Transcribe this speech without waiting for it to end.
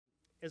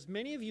As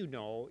many of you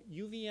know,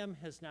 UVM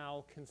has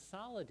now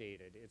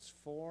consolidated its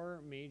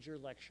 4 major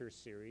lecture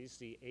series,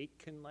 the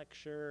Aitken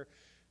Lecture,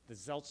 the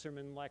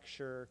Zeltzerman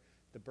Lecture,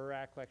 the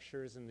Burak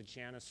Lectures, and the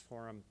Janus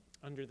Forum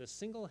under the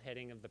single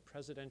heading of the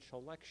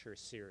Presidential Lecture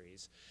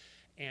Series.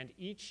 And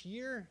each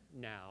year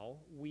now,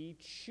 we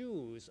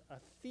choose a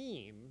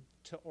theme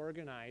to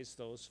organize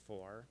those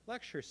 4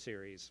 lecture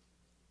series.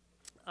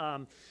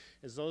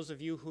 As those of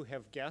you who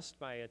have guessed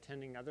by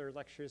attending other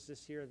lectures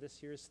this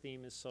year's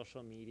theme is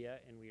social media,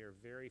 and we are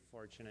very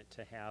fortunate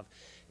to have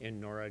in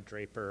Nora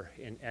Draper,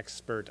 an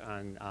expert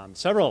on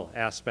several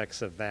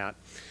aspects of that.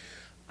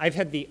 I've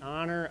had the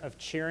honor of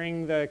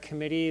chairing the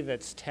committee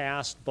that's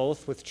tasked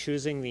both with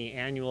choosing the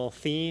annual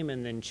theme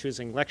and then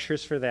choosing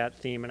lectures for that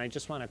theme, and I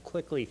just want to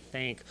quickly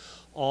thank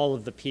all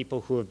of the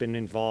people who have been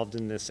involved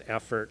in this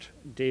effort.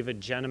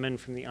 David Jenneman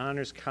from the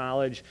Honors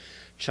College,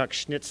 Chuck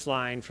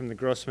Schnitzlein from the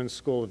Grossman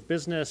School of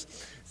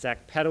Business,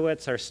 Zach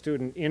Pedowitz, our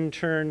student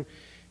intern,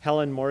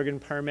 Helen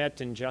Morgan-Parmet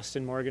and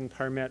Justin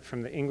Morgan-Parmet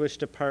from the English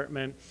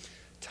department,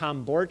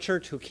 Tom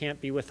Borchert, who can't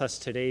be with us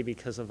today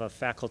because of a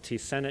faculty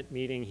senate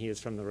meeting. He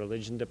is from the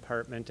religion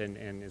department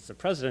and is the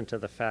president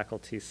of the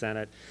faculty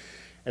senate,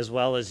 as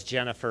well as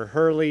Jennifer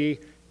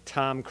Hurley,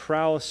 Tom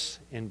Kraus,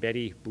 and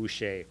Betty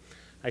Boucher.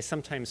 I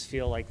sometimes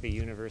feel like the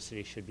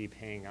university should be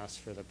paying us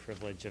for the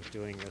privilege of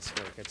doing this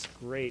work. It's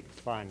great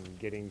fun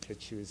getting to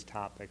choose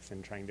topics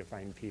and trying to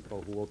find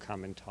people who will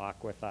come and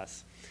talk with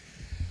us.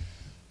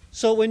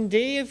 So when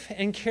Dave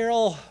and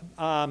Carol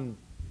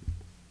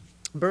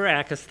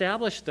Burak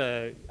established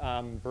the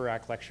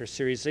Burak Lecture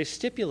Series, they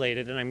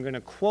stipulated, and I'm going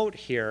to quote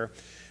here,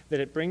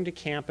 that it bring to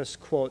campus,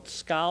 quote,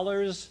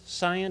 scholars,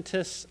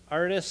 scientists,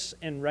 artists,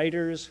 and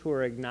writers who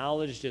are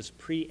acknowledged as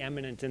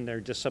preeminent in their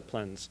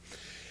disciplines.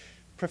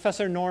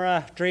 Professor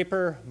Nora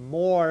Draper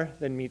more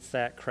than meets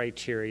that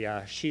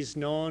criteria. She's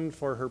known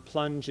for her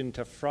plunge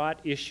into fraught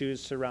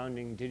issues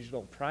surrounding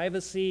digital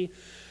privacy,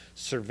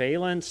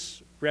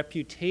 surveillance,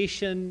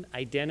 reputation,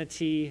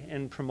 identity,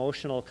 and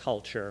promotional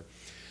culture.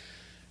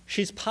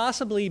 She's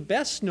possibly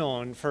best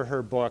known for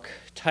her book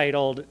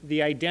titled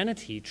The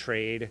Identity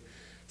Trade,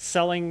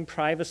 Selling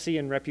Privacy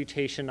and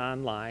Reputation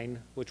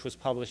Online, which was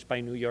published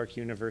by New York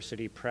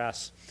University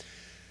Press.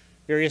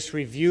 Various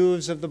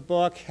reviews of the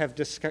book have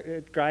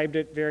described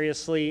it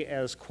variously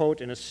as, quote,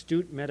 an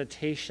astute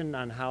meditation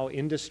on how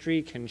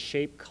industry can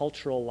shape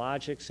cultural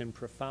logics in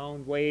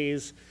profound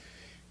ways,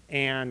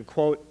 and,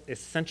 quote,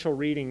 essential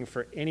reading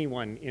for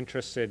anyone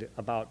interested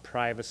about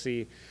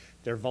privacy,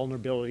 their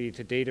vulnerability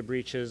to data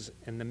breaches,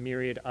 and the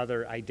myriad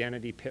other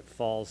identity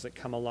pitfalls that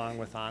come along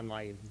with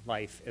online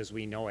life as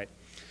we know it.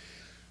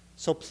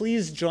 So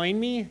please join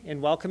me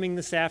in welcoming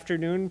this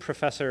afternoon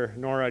Professor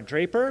Nora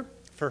Draper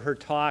for her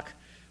talk,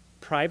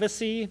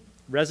 Privacy,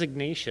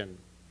 Resignation,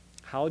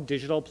 How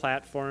Digital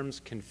Platforms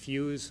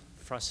Confuse,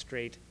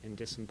 Frustrate, and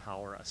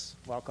Disempower Us.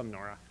 Welcome,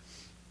 Nora.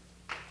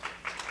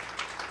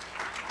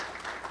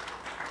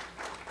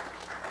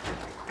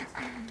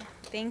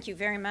 Thank you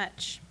very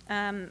much.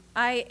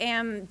 I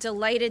am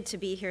delighted to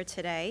be here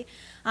today,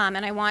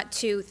 and I want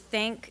to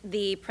thank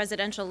the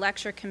Presidential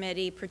Lecture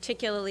Committee,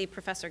 particularly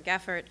Professor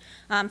Geffert,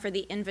 for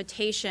the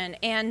invitation,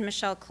 and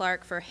Michelle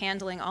Clark for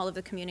handling all of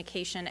the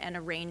communication and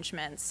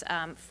arrangements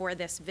for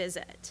this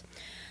visit.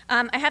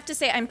 I have to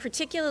say I'm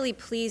particularly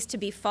pleased to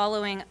be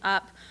following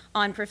up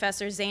on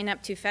Professor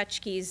Zeynep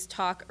Tufekci's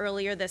talk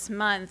earlier this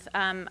month.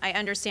 I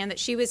understand that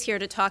she was here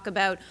to talk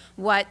about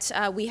what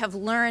we have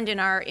learned in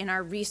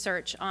our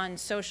research on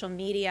social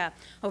media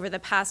over the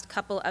past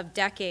couple of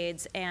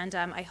decades, and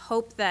I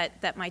hope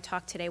that my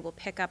talk today will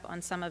pick up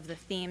on some of the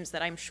themes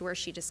that I'm sure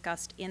she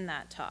discussed in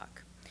that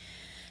talk.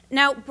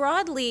 Now,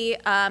 broadly,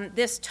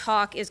 this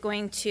talk is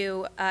going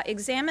to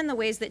examine the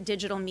ways that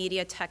digital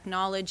media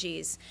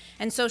technologies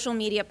and social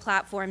media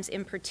platforms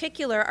in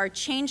particular are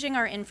changing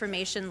our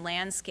information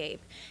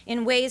landscape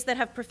in ways that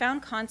have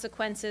profound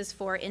consequences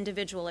for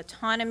individual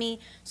autonomy,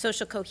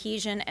 social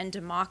cohesion, and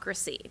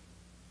democracy.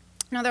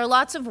 Now, there are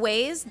lots of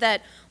ways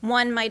that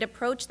one might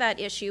approach that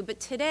issue, but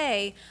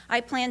today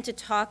I plan to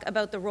talk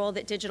about the role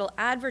that digital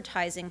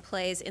advertising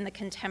plays in the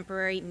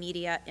contemporary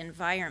media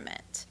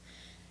environment.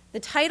 The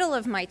title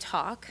of my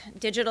talk,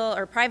 Digital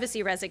or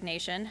Privacy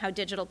Resignation, How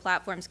Digital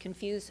Platforms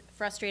Confuse,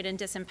 Frustrate, and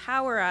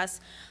Disempower Us,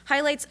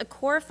 highlights a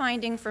core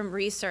finding from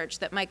research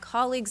that my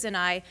colleagues and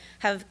I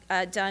have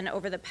done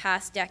over the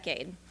past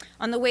decade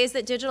on the ways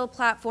that digital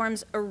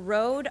platforms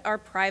erode our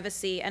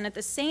privacy and at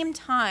the same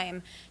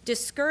time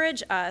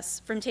discourage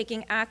us from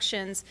taking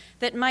actions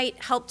that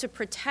might help to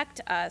protect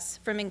us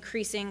from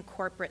increasing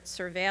corporate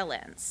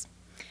surveillance.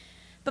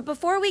 But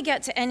before we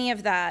get to any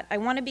of that, I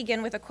want to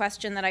begin with a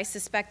question that I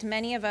suspect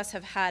many of us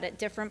have had at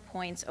different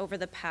points over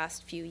the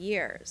past few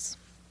years.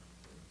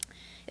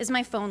 Is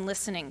my phone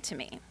listening to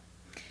me?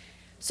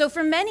 So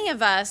for many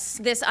of us,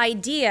 this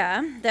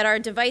idea that our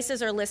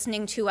devices are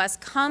listening to us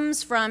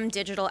comes from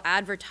digital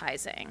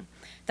advertising.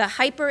 The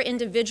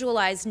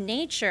hyper-individualized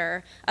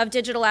nature of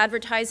digital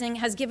advertising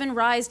has given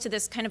rise to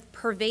this kind of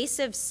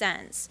pervasive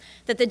sense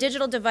that the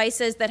digital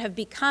devices that have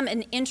become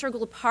an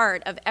integral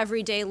part of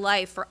everyday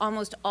life for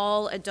almost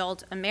all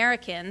adult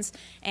Americans,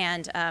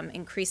 and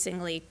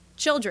increasingly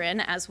children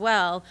as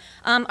well,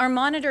 are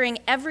monitoring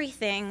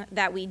everything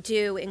that we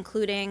do,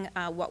 including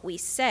what we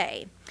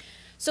say.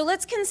 So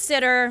let's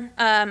consider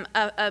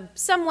a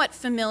somewhat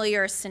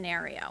familiar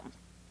scenario.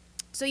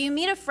 So you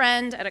meet a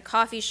friend at a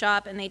coffee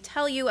shop and they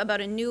tell you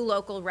about a new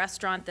local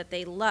restaurant that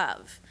they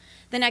love.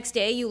 The next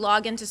day you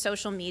log into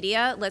social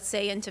media, let's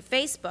say into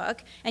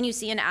Facebook, and you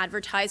see an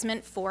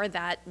advertisement for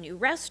that new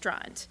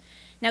restaurant.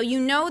 Now you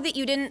know that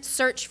you didn't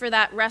search for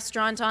that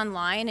restaurant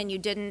online and you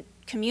didn't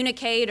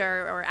communicate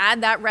or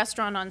add that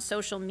restaurant on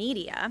social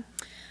media.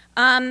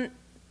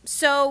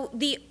 So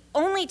the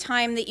only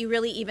time that you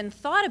really even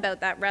thought about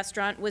that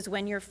restaurant was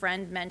when your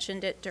friend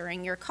mentioned it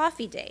during your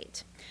coffee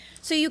date.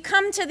 So you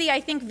come to the,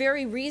 I think,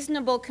 very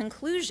reasonable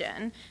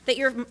conclusion that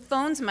your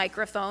phone's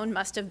microphone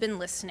must have been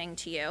listening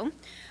to you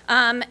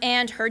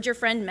and heard your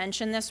friend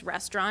mention this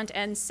restaurant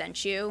and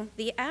sent you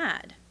the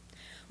ad.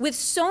 With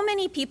so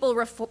many people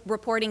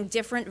reporting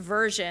different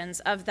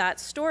versions of that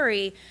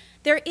story,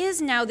 there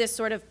is now this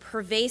sort of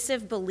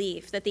pervasive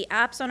belief that the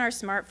apps on our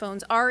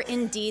smartphones are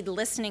indeed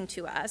listening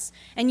to us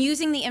and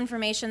using the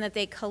information that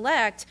they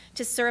collect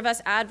to serve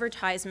us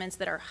advertisements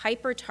that are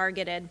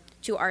hyper-targeted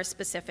to our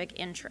specific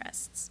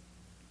interests.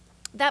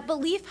 That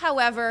belief,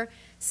 however,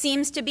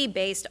 seems to be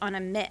based on a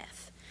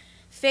myth.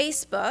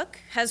 Facebook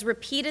has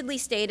repeatedly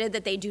stated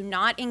that they do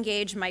not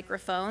engage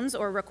microphones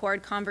or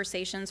record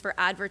conversations for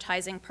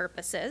advertising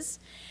purposes,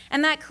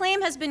 and that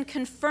claim has been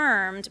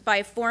confirmed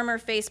by former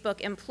Facebook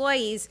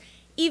employees,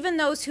 even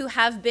those who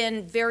have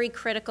been very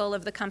critical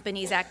of the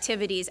company's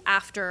activities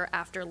after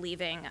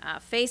leaving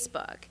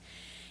Facebook.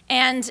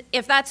 And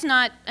if that's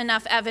not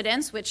enough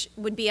evidence, which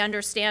would be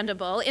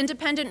understandable,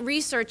 independent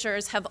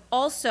researchers have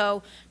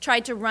also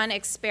tried to run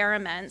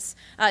experiments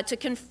to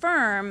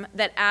confirm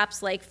that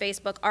apps like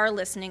Facebook are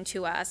listening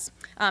to us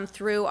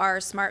through our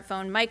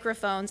smartphone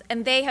microphones,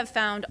 and they have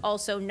found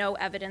also no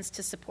evidence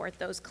to support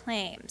those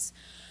claims.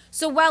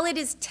 So while it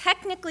is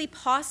technically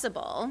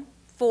possible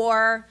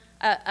for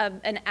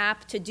an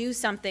app to do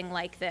something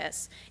like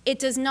this, it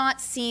does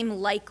not seem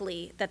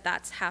likely that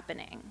that's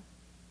happening.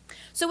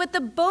 So at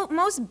the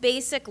most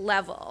basic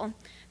level,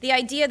 the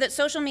idea that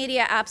social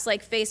media apps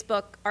like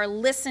Facebook are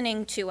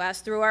listening to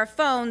us through our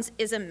phones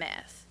is a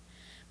myth.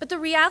 But the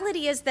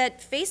reality is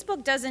that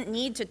Facebook doesn't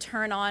need to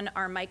turn on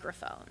our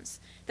microphones.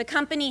 The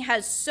company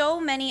has so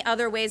many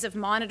other ways of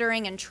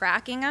monitoring and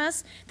tracking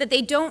us that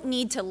they don't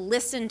need to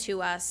listen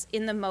to us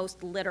in the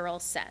most literal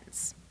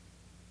sense.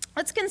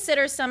 Let's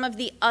consider some of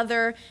the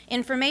other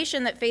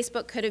information that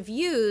Facebook could have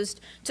used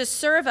to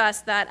serve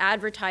us that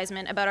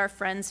advertisement about our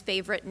friend's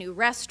favorite new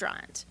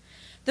restaurant.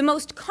 The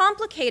most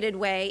complicated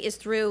way is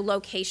through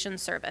location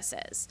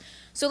services.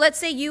 So let's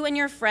say you and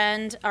your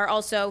friend are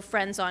also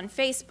friends on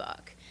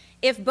Facebook.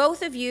 If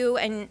both of you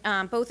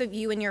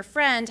and your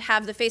friend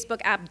have the Facebook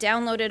app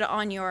downloaded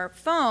on your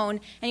phone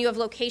and you have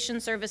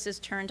location services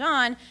turned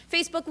on,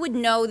 Facebook would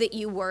know that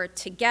you were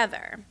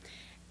together.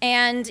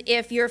 And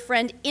if your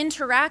friend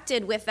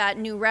interacted with that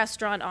new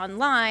restaurant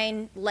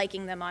online,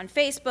 liking them on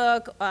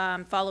Facebook,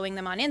 following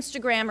them on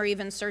Instagram, or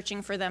even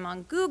searching for them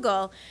on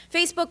Google,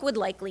 Facebook would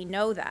likely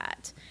know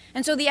that.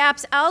 And so the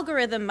app's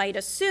algorithm might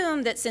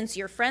assume that since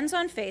you're friends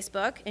on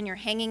Facebook and you're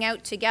hanging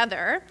out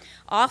together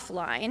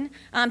offline,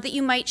 that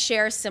you might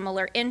share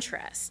similar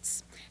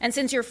interests. And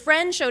since your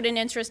friend showed an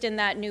interest in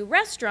that new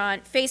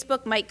restaurant,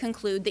 Facebook might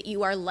conclude that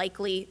you are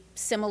likely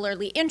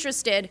similarly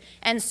interested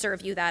and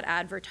serve you that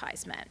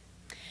advertisement.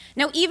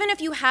 Now, even if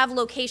you have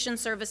location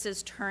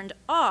services turned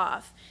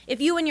off,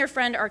 if you and your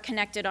friend are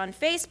connected on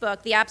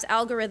Facebook, the app's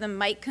algorithm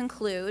might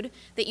conclude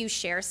that you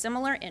share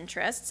similar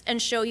interests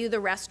and show you the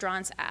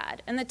restaurant's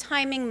ad, and the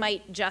timing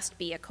might just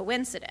be a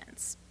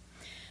coincidence.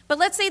 But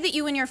let's say that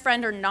you and your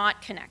friend are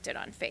not connected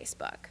on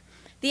Facebook.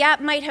 The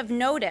app might have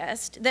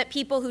noticed that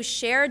people who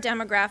share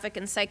demographic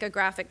and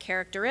psychographic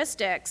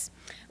characteristics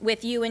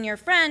with you and your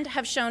friend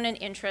have shown an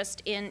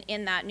interest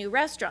in that new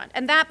restaurant.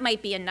 And that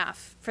might be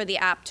enough for the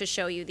app to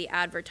show you the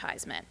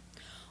advertisement.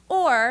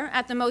 Or,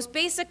 at the most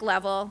basic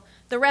level,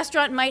 the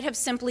restaurant might have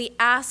simply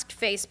asked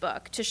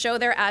Facebook to show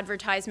their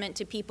advertisement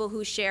to people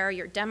who share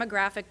your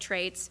demographic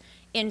traits,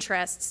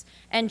 interests,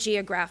 and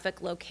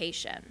geographic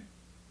location.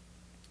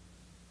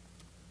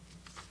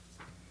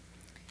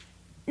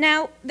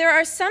 Now, there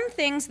are some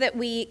things that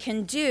we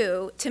can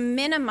do to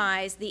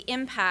minimize the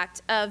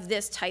impact of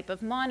this type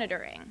of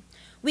monitoring.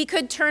 We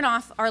could turn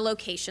off our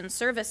location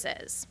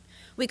services.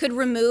 We could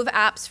remove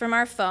apps from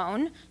our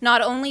phone,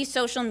 not only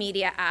social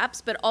media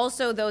apps, but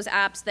also those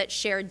apps that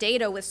share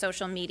data with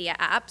social media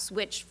apps,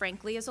 which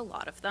frankly is a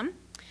lot of them.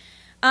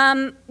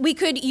 We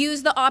could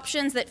use the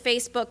options that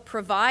Facebook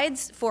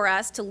provides for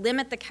us to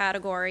limit the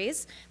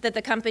categories that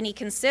the company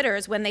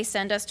considers when they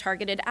send us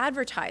targeted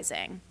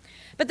advertising.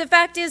 But the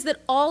fact is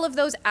that all of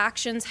those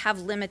actions have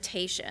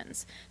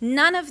limitations.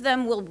 None of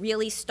them will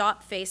really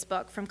stop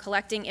Facebook from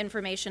collecting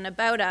information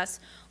about us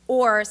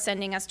or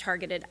sending us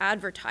targeted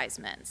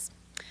advertisements.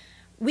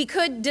 We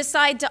could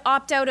decide to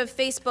opt out of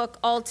Facebook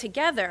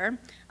altogether,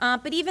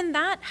 but even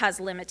that has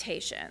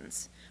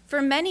limitations.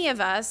 For many of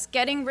us,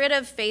 getting rid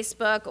of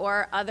Facebook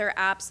or other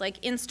apps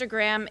like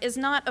Instagram is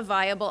not a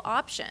viable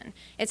option.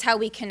 It's how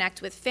we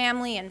connect with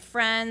family and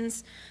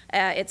friends.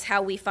 It's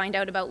how we find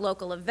out about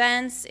local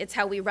events. It's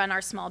how we run our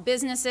small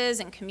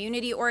businesses and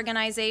community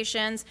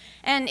organizations.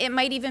 And it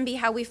might even be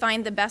how we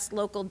find the best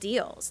local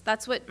deals.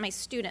 That's what my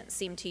students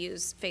seem to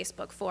use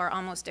Facebook for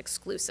almost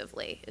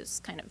exclusively, is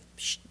kind of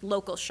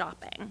local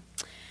shopping.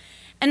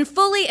 And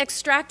fully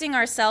extracting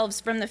ourselves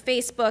from the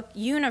Facebook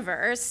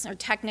universe, or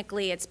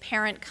technically its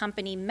parent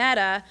company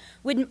Meta,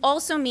 would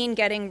also mean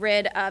getting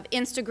rid of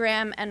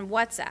Instagram and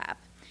WhatsApp.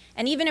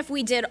 And even if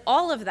we did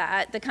all of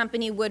that, the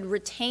company would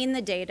retain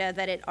the data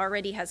that it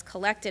already has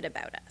collected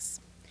about us.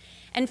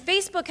 And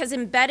Facebook has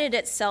embedded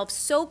itself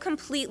so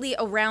completely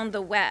around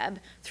the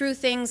web through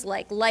things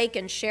like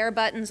and share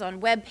buttons on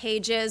web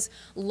pages,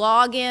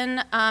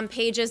 login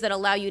pages that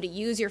allow you to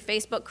use your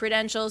Facebook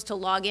credentials to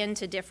log in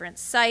to different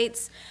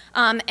sites,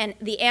 and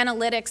the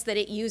analytics that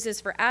it uses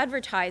for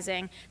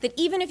advertising, that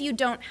even if you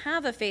don't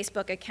have a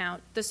Facebook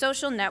account, the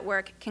social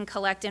network can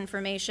collect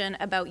information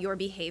about your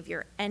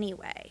behavior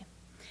anyway.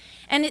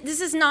 And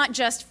this is not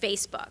just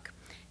Facebook.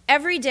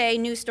 Every day,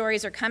 new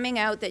stories are coming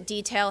out that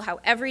detail how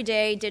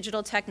everyday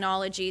digital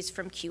technologies,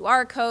 from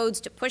QR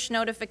codes to push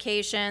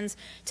notifications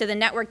to the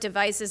network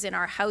devices in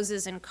our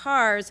houses and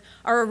cars,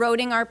 are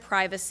eroding our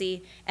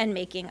privacy and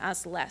making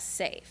us less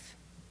safe.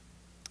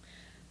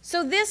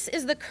 So this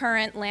is the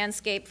current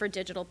landscape for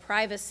digital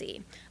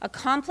privacy, a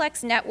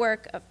complex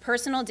network of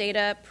personal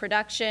data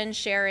production,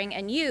 sharing,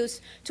 and use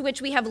to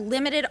which we have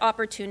limited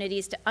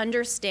opportunities to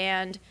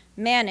understand,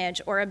 manage,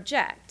 or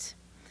object.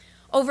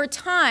 Over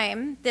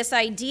time, this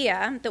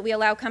idea that we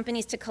allow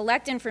companies to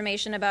collect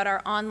information about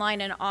our online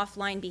and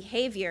offline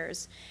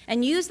behaviors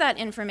and use that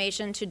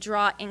information to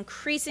draw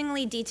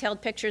increasingly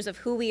detailed pictures of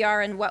who we are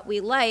and what we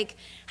like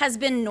has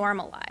been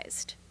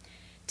normalized.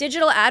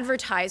 Digital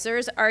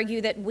advertisers argue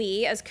that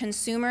we, as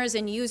consumers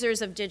and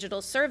users of digital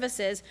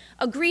services,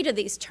 agree to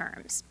these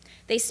terms.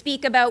 They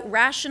speak about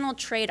rational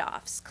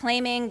trade-offs,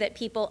 claiming that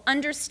people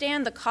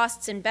understand the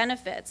costs and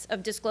benefits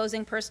of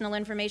disclosing personal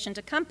information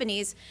to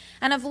companies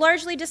and have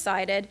largely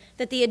decided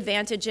that the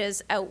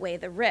advantages outweigh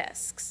the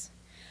risks.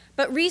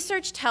 But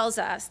research tells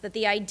us that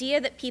the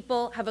idea that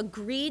people have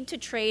agreed to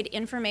trade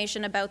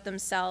information about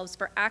themselves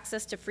for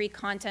access to free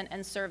content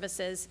and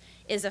services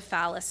is a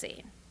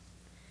fallacy.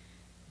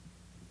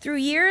 Through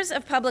years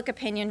of public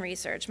opinion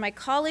research, my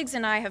colleagues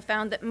and I have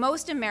found that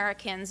most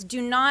Americans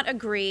do not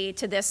agree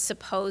to this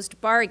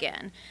supposed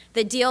bargain,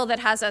 the deal that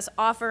has us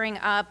offering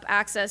up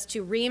access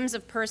to reams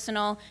of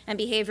personal and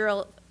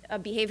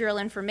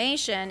behavioral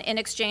information in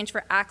exchange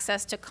for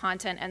access to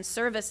content and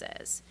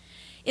services.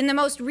 In the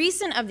most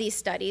recent of these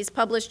studies,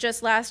 published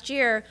just last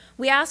year,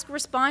 we asked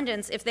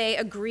respondents if they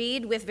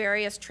agreed with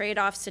various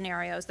trade-off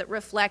scenarios that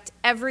reflect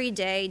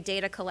everyday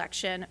data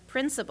collection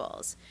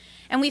principles.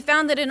 And we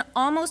found that in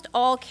almost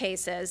all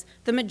cases,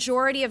 the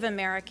majority of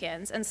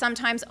Americans, and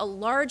sometimes a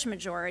large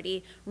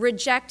majority,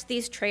 reject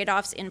these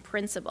trade-offs in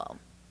principle.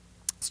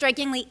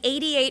 Strikingly,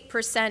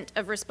 88%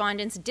 of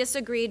respondents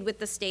disagreed with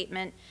the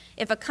statement,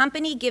 if a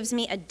company gives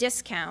me a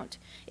discount,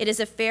 it is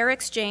a fair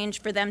exchange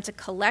for them to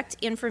collect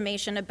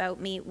information about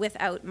me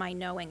without my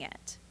knowing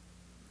it.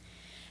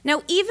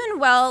 Now, even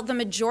while the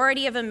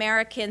majority of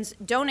Americans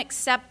don't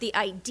accept the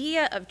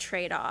idea of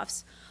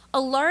trade-offs,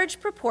 a large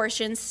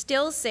proportion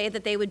still say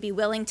that they would be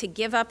willing to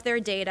give up their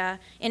data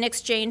in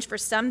exchange for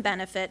some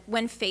benefit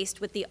when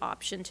faced with the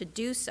option to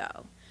do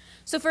so.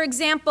 So for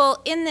example,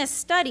 in this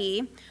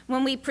study,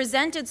 when we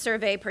presented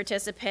survey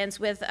participants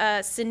with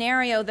a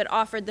scenario that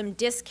offered them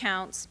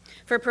discounts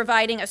for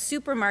providing a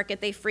supermarket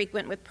they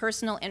frequent with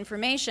personal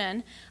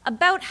information,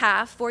 about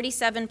half,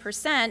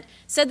 47%,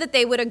 said that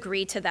they would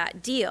agree to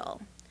that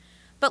deal.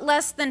 But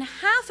less than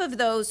half of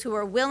those who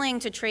were willing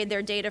to trade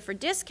their data for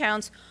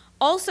discounts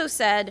also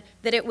said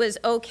that it was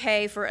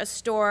okay for a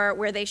store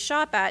where they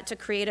shop at to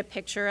create a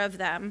picture of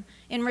them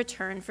in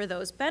return for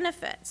those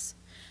benefits.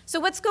 So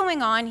what's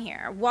going on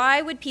here?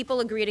 Why would people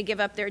agree to give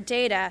up their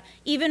data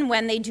even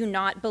when they do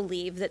not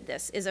believe that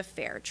this is a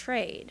fair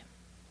trade?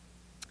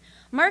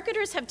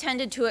 Marketers have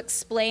tended to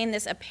explain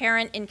this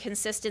apparent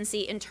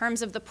inconsistency in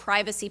terms of the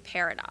privacy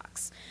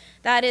paradox.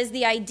 That is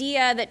the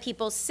idea that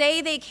people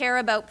say they care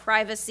about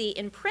privacy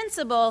in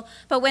principle,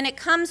 but when it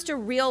comes to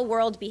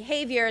real-world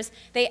behaviors,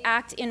 they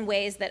act in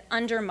ways that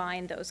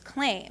undermine those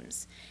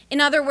claims. In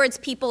other words,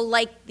 people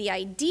like the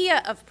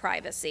idea of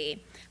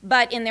privacy,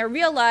 but in their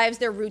real lives,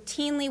 they're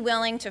routinely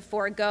willing to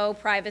forego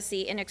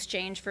privacy in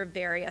exchange for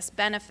various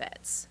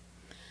benefits.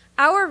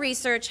 Our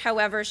research,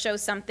 however,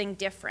 shows something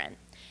different.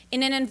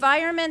 In an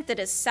environment that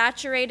is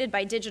saturated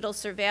by digital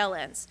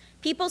surveillance,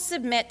 people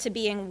submit to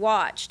being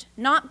watched,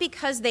 not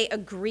because they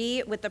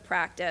agree with the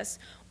practice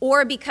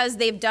or because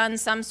they've done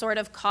some sort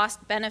of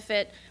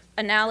cost-benefit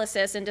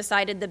analysis and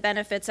decided the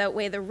benefits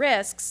outweigh the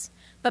risks,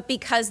 but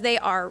because they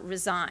are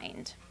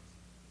resigned.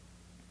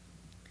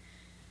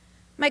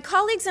 My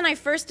colleagues and I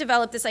first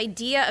developed this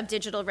idea of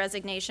digital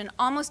resignation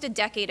almost a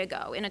decade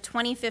ago in a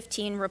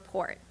 2015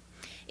 report.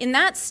 In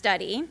that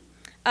study,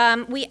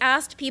 we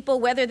asked people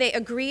whether they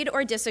agreed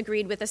or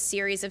disagreed with a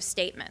series of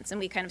statements, and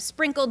we kind of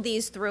sprinkled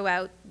these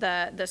throughout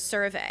the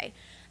survey.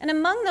 And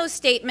among those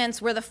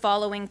statements were the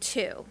following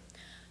two.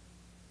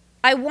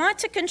 I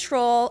want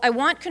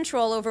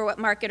control over what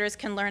marketers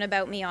can learn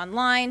about me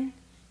online,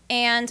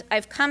 and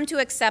I've come to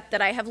accept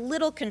that I have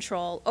little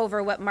control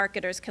over what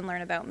marketers can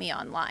learn about me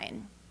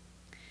online.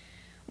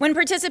 When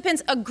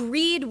participants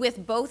agreed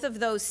with both of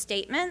those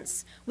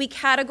statements, we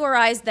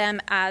categorized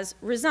them as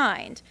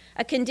resigned,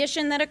 a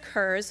condition that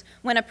occurs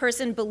when a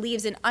person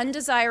believes an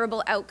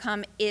undesirable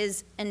outcome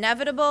is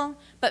inevitable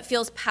but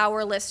feels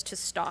powerless to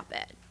stop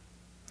it.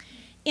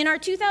 In our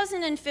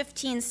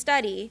 2015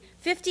 study,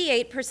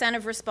 58%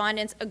 of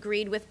respondents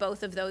agreed with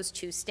both of those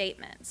two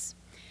statements.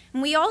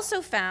 And we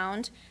also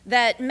found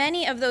that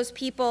many of those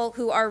people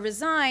who are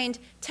resigned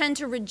tend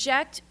to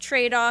reject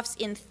trade-offs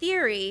in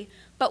theory,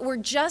 but were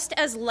just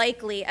as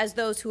likely as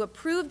those who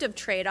approved of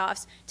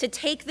trade-offs to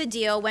take the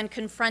deal when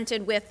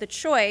confronted with the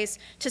choice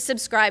to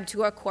subscribe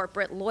to a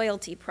corporate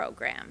loyalty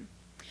program.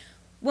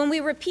 When we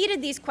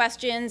repeated these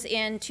questions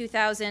in a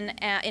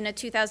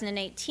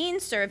 2018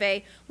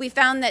 survey, we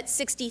found that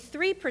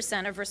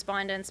 63% of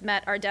respondents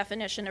met our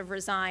definition of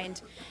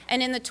resigned.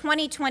 And in the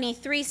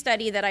 2023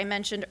 study that I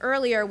mentioned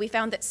earlier, we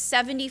found that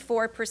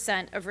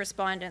 74% of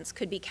respondents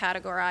could be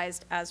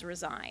categorized as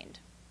resigned.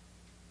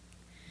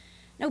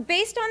 Now,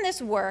 based on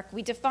this work,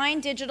 we define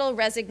digital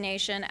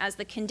resignation as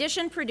the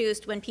condition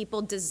produced when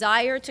people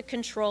desire to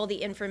control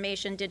the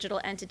information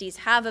digital entities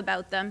have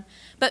about them,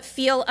 but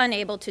feel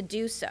unable to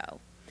do so.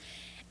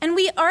 And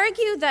we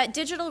argue that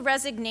digital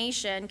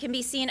resignation can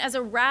be seen as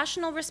a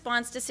rational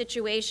response to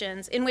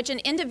situations in which an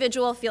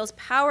individual feels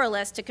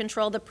powerless to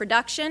control the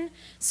production,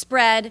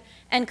 spread,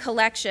 and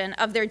collection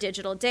of their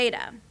digital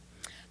data.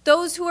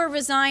 Those who are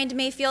resigned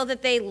may feel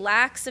that they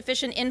lack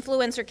sufficient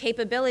influence or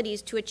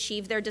capabilities to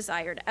achieve their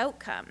desired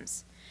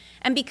outcomes.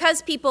 And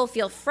because people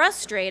feel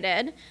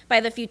frustrated by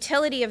the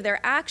futility of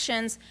their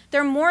actions,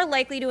 they're more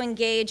likely to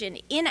engage in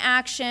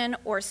inaction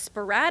or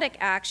sporadic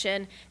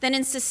action than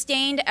in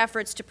sustained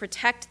efforts to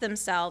protect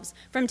themselves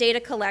from data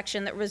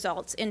collection that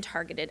results in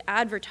targeted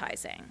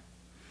advertising.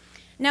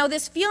 Now,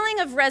 this feeling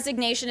of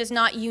resignation is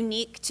not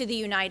unique to the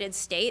United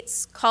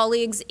States.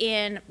 Colleagues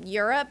in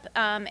Europe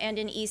and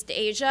in East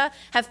Asia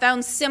have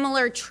found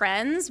similar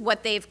trends,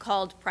 what they've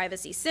called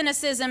privacy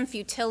cynicism,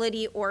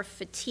 futility, or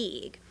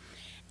fatigue.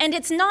 And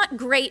it's not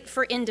great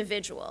for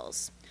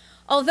individuals.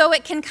 Although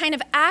it can kind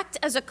of act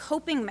as a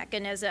coping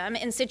mechanism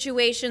in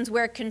situations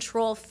where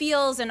control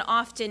feels and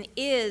often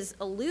is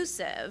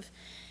elusive,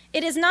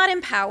 it is not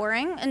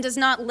empowering and does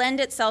not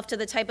lend itself to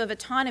the type of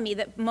autonomy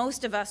that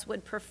most of us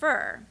would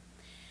prefer.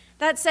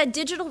 That said,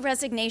 digital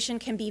resignation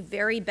can be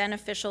very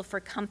beneficial for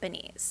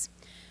companies.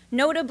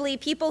 Notably,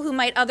 people who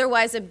might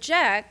otherwise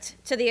object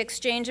to the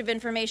exchange of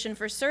information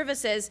for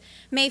services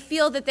may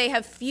feel that they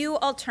have few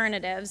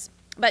alternatives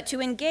but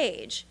to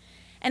engage.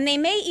 And they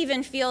may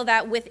even feel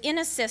that within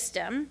a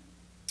system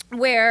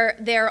where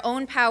their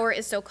own power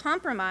is so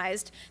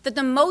compromised that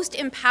the most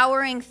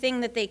empowering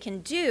thing that they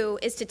can do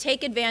is to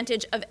take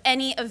advantage of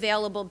any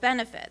available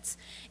benefits.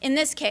 In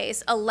this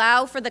case,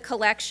 allow for the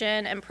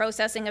collection and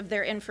processing of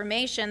their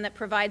information that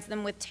provides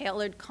them with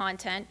tailored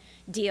content,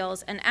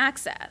 deals, and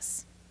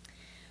access.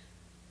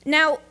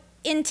 Now,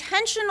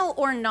 intentional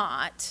or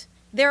not,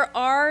 there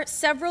are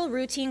several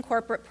routine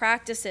corporate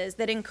practices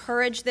that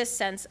encourage this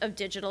sense of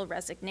digital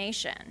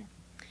resignation.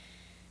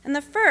 And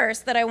the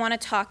first that I want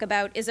to talk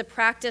about is a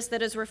practice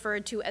that is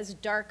referred to as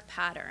dark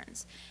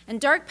patterns.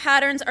 And dark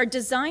patterns are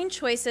design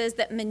choices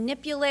that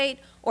manipulate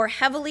or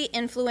heavily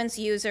influence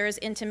users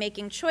into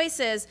making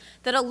choices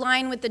that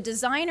align with the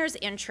designer's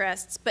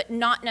interests, but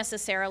not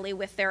necessarily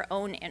with their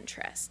own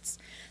interests.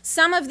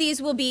 Some of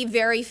these will be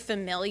very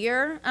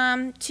familiar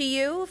to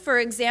you. For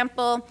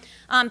example,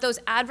 those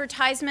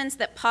advertisements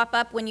that pop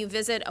up when you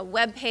visit a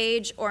web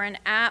page or an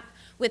app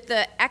with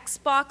the X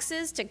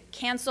boxes to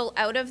cancel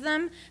out of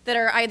them that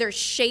are either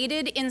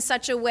shaded in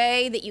such a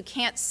way that you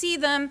can't see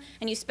them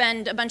and you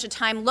spend a bunch of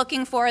time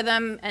looking for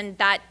them and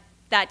that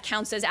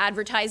counts as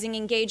advertising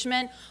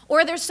engagement,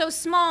 or they're so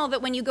small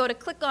that when you go to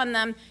click on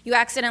them, you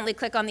accidentally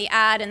click on the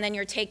ad and then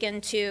you're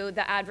taken to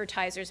the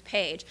advertiser's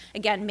page,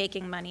 again,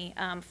 making money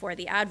for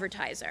the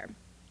advertiser.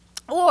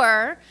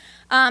 Or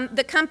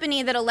the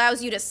company that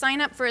allows you to sign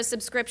up for a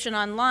subscription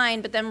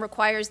online but then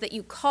requires that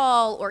you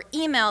call or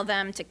email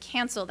them to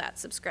cancel that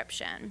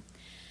subscription.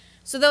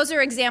 So those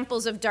are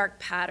examples of dark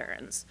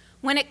patterns.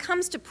 When it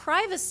comes to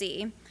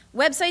privacy,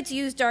 websites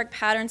use dark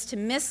patterns to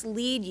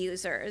mislead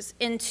users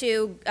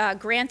into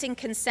granting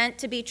consent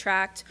to be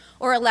tracked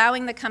or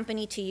allowing the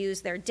company to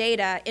use their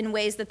data in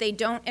ways that they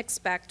don't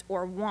expect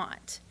or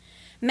want.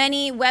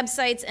 Many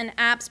websites and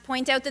apps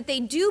point out that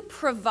they do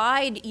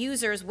provide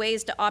users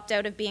ways to opt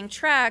out of being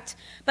tracked,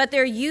 but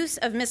their use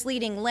of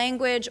misleading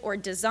language or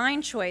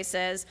design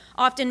choices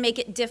often make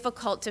it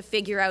difficult to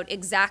figure out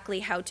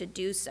exactly how to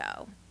do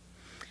so.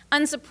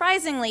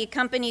 Unsurprisingly,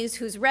 companies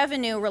whose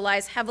revenue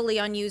relies heavily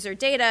on user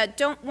data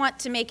don't want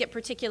to make it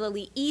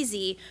particularly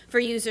easy for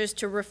users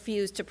to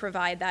refuse to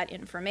provide that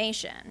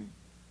information.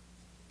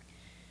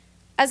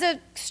 As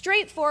a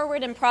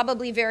straightforward and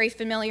probably very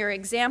familiar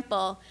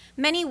example,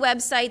 many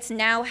websites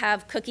now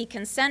have cookie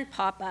consent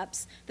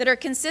pop-ups that are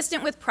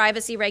consistent with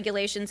privacy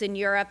regulations in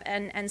Europe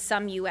and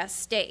some US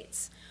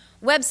states.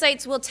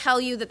 Websites will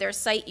tell you that their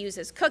site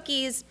uses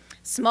cookies,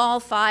 small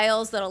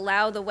files that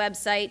allow the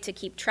website to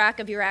keep track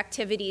of your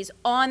activities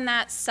on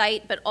that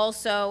site, but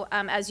also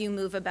as you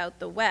move about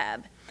the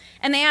web.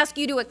 And they ask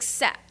you to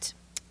accept,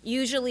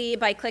 usually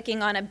by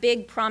clicking on a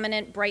big,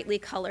 prominent, brightly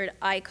colored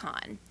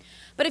icon.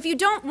 But if you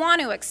don't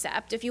want to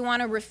accept, if you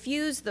want to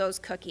refuse those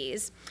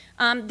cookies,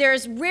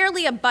 there's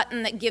rarely a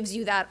button that gives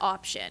you that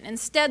option.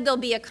 Instead, there'll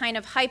be a kind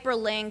of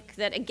hyperlink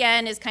that,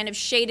 again, is kind of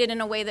shaded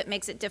in a way that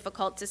makes it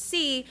difficult to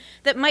see,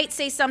 that might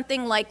say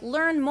something like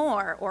learn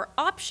more or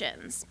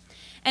options.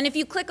 And if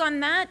you click on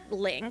that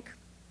link,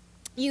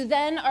 you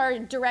then are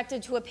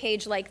directed to a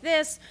page like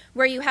this,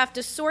 where you have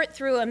to sort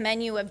through a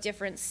menu of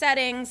different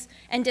settings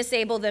and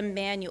disable them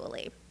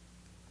manually.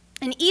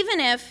 And even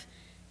if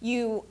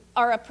you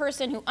are a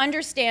person who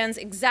understands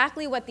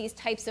exactly what these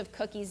types of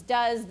cookies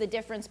does, the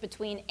difference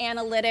between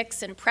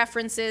analytics and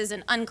preferences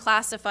and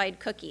unclassified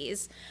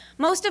cookies,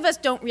 most of us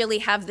don't really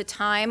have the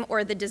time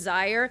or the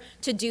desire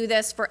to do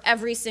this for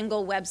every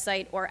single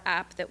website or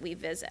app that we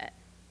visit.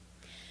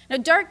 Now,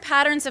 dark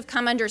patterns have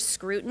come under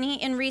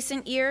scrutiny in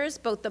recent years.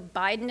 Both the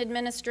Biden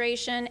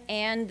administration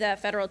and the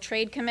Federal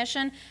Trade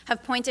Commission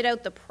have pointed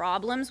out the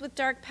problems with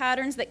dark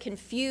patterns that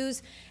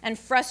confuse and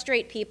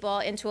frustrate people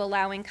into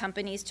allowing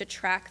companies to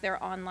track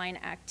their online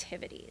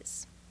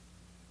activities.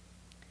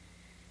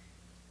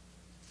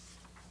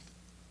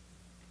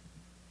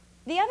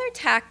 The other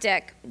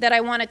tactic that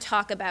I want to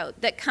talk about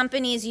that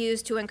companies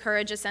use to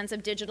encourage a sense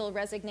of digital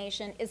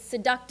resignation is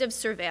seductive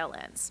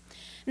surveillance.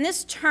 And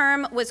this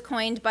term was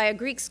coined by a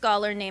Greek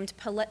scholar named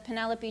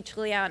Penelope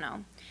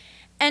Traiano.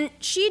 And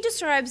she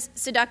describes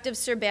seductive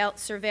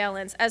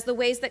surveillance as the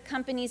ways that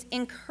companies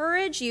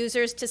encourage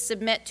users to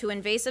submit to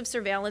invasive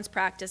surveillance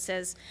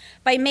practices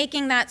by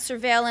making that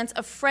surveillance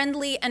a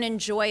friendly and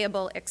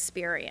enjoyable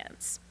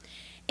experience.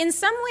 In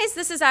some ways,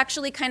 this is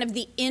actually kind of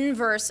the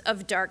inverse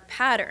of dark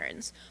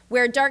patterns.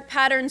 Where dark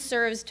patterns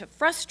serves to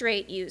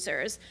frustrate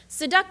users,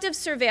 seductive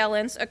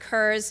surveillance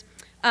occurs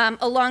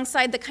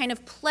alongside the kind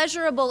of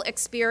pleasurable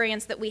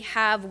experience that we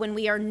have when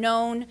we are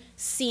known,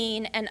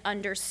 seen, and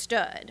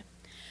understood.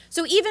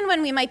 So even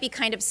when we might be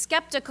kind of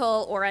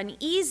skeptical or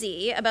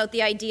uneasy about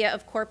the idea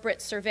of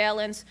corporate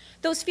surveillance,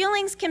 those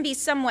feelings can be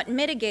somewhat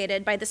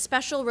mitigated by the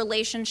special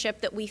relationship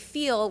that we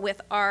feel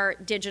with our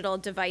digital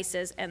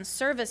devices and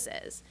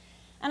services.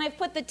 And I've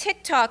put the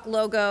TikTok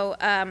logo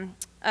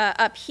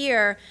up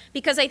here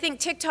because I think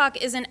TikTok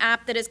is an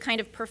app that has kind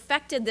of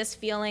perfected this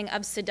feeling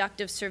of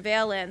seductive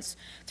surveillance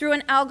through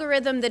an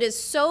algorithm that is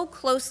so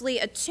closely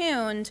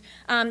attuned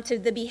to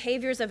the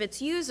behaviors of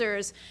its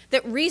users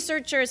that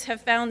researchers have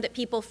found that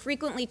people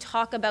frequently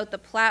talk about the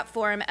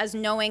platform as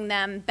knowing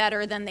them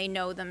better than they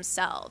know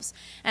themselves.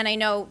 And I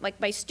know, like,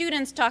 my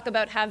students talk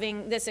about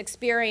having this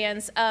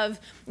experience of,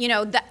 you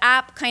know, the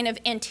app kind of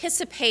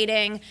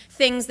anticipating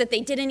things that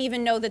they didn't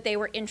even know that they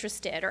were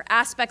interested, or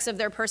aspects of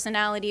their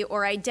personality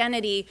or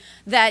identity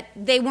that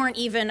they weren't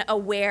even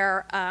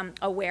aware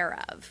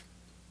of.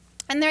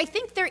 And I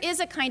think there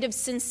is a kind of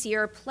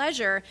sincere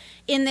pleasure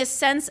in this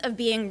sense of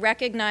being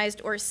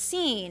recognized or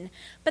seen,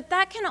 but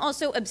that can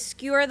also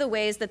obscure the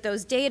ways that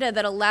those data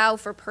that allow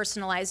for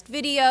personalized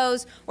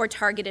videos or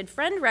targeted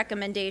friend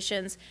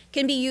recommendations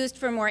can be used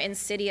for more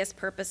insidious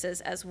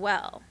purposes as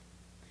well.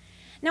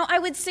 Now, I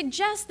would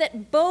suggest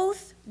that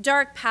both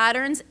dark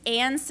patterns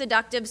and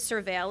seductive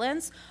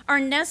surveillance are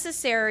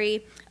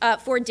necessary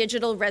for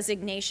digital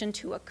resignation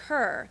to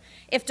occur.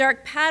 If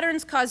dark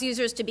patterns cause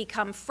users to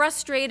become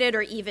frustrated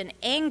or even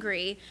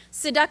angry,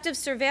 seductive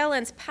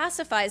surveillance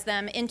pacifies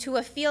them into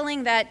a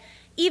feeling that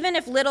even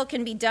if little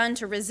can be done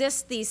to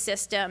resist these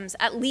systems,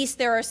 at least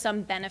there are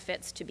some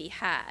benefits to be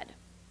had.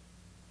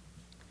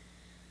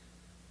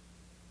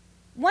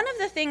 One of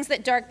the things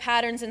that dark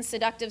patterns and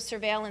seductive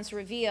surveillance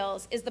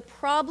reveals is the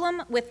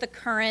problem with the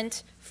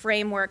current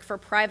framework for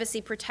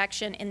privacy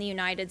protection in the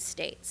United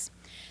States.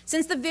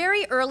 Since the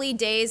very early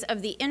days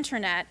of the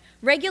internet,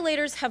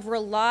 regulators have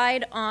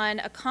relied on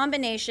a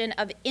combination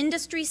of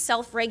industry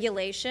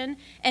self-regulation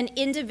and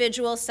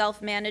individual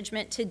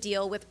self-management to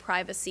deal with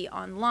privacy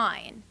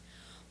online.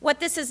 What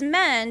this has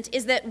meant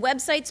is that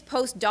websites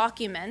post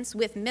documents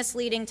with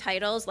misleading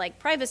titles like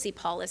privacy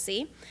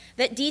policy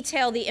that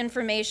detail the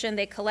information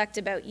they collect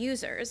about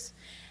users.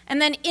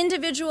 And then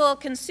individual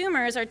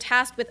consumers are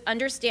tasked with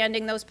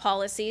understanding those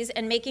policies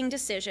and making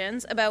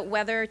decisions about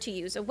whether to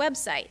use a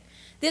website.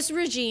 This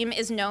regime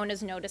is known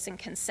as notice and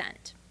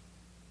consent.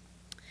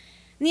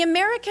 The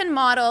American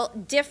model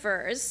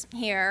differs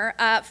here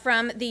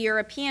from the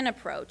European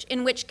approach,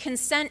 in which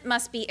consent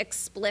must be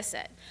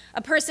explicit.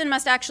 A person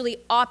must actually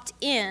opt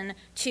in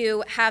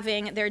to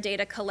having their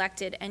data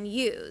collected and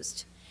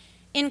used.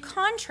 In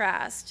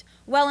contrast,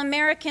 while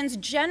Americans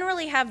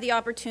generally have the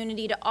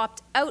opportunity to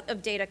opt out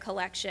of data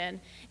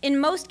collection, in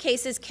most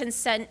cases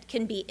consent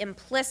can be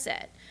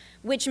implicit,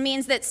 which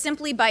means that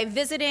simply by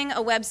visiting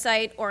a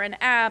website or an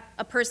app,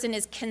 a person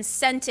is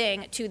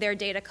consenting to their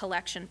data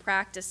collection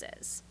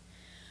practices.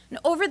 And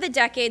over the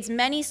decades,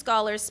 many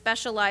scholars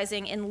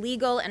specializing in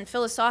legal and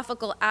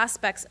philosophical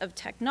aspects of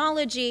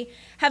technology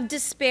have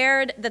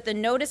despaired that the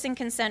notice and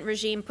consent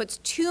regime puts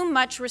too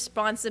much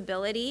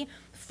responsibility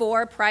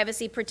for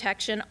privacy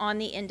protection on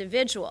the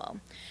individual.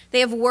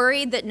 They have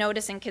worried that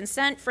notice and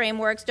consent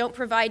frameworks don't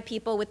provide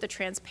people with the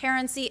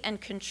transparency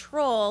and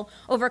control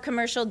over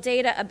commercial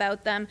data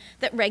about them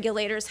that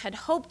regulators had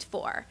hoped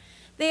for.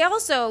 They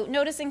also,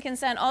 notice and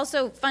consent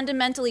also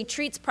fundamentally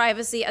treats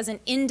privacy as an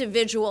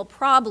individual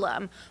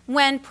problem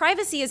when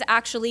privacy is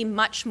actually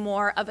much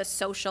more of a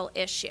social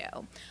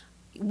issue.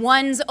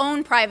 One's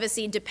own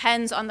privacy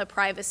depends on the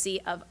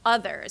privacy of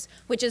others,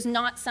 which is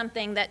not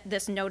something that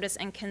this notice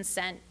and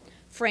consent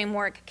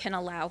framework can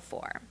allow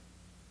for.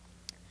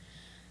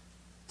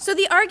 So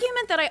the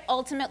argument that I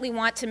ultimately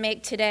want to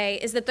make today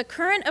is that the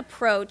current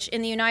approach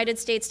in the United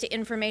States to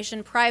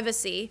information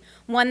privacy,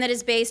 one that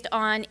is based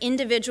on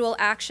individual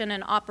action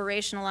and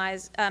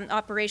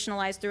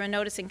operationalized through a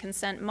notice and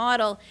consent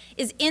model,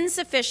 is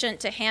insufficient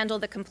to handle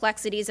the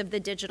complexities of the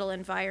digital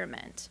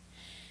environment.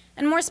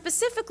 And more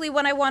specifically,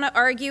 what I want to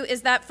argue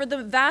is that for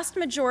the vast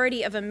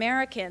majority of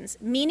Americans,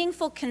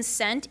 meaningful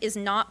consent is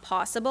not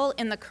possible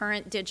in the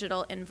current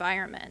digital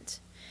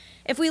environment.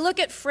 If we look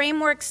at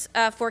frameworks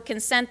for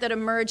consent that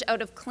emerge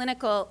out of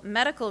clinical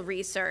medical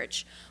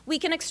research, we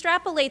can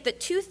extrapolate that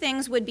two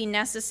things would be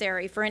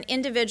necessary for an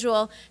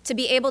individual to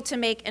be able to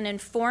make an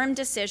informed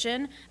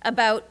decision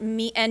about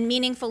and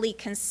meaningfully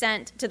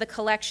consent to the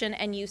collection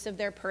and use of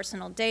their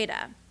personal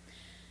data.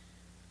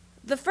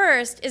 The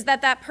first is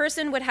that that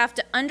person would have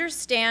to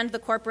understand the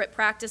corporate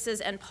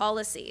practices and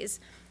policies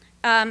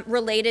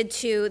related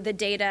to the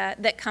data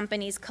that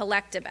companies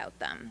collect about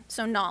them,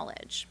 so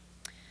knowledge.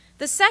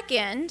 The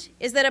second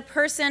is that a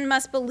person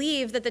must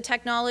believe that the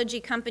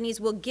technology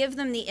companies will give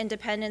them the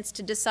independence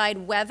to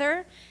decide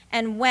whether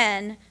and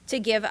when to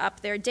give up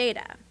their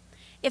data.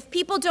 If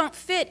people don't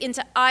fit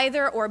into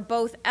either or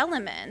both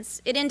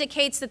elements, it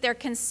indicates that their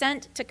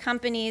consent to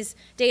companies'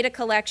 data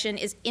collection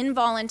is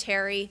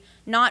involuntary,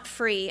 not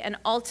free, and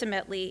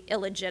ultimately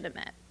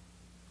illegitimate.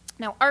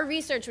 Now, our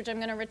research, which I'm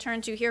going to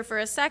return to here for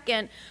a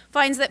second,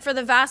 finds that for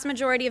the vast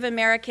majority of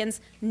Americans,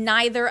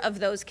 neither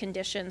of those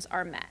conditions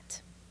are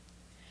met.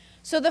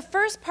 So the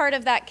first part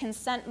of that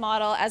consent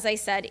model, as I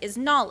said, is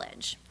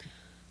knowledge.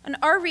 And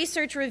our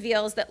research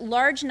reveals that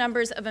large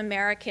numbers of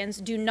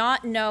Americans do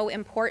not know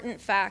important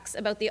facts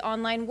about the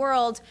online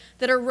world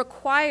that are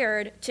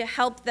required to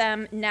help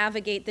them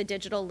navigate the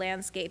digital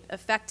landscape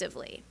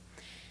effectively.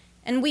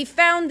 And we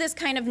found this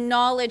kind of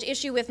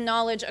issue with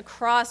knowledge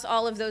across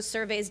all of those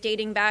surveys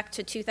dating back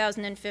to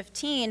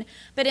 2015.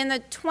 But in the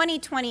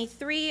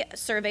 2023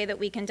 survey that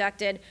we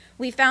conducted,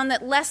 we found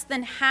that less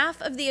than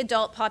half of the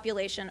adult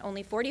population,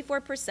 only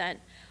 44%,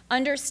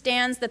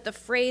 understands that the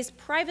phrase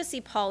privacy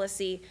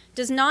policy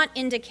does not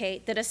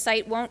indicate that a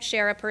site won't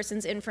share a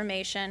person's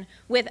information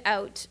with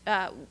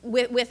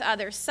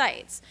other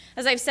sites.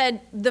 As I've said,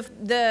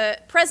 the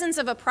presence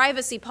of a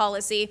privacy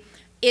policy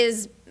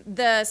is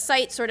the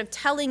site sort of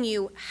telling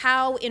you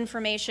how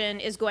information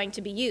is going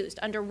to be used,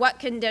 under what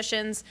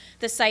conditions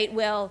the site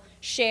will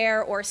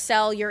share or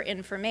sell your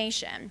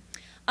information.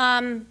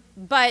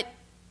 But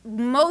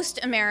most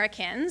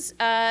Americans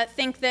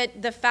think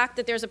that the fact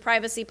that there's a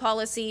privacy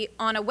policy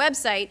on a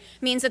website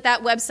means that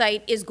that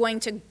website is going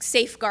to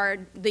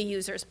safeguard the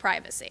user's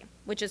privacy,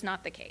 which is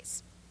not the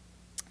case.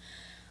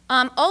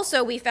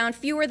 Also, we found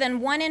fewer than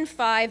 1 in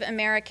 5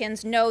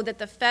 Americans know that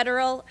the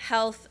Federal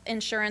Health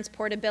Insurance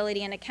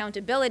Portability and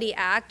Accountability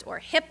Act, or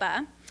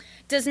HIPAA,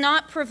 does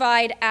not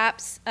prevent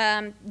apps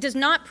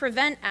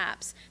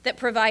that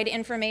provide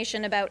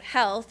information about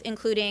health,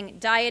 including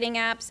dieting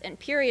apps and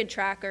period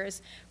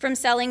trackers, from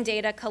selling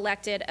data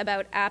collected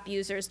about app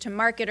users to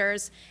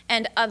marketers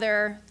and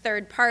other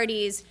third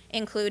parties,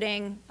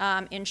 including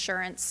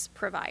insurance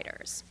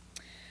providers.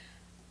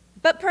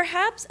 But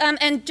perhaps,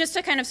 and just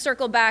to kind of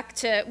circle back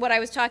to what I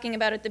was talking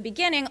about at the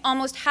beginning,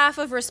 almost half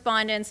of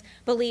respondents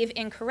believe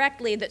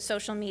incorrectly that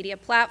social media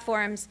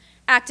platforms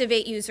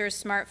activate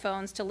users'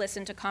 smartphones to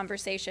listen to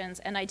conversations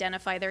and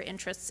identify their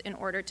interests in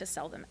order to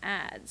sell them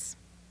ads.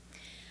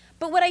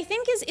 But what I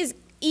think is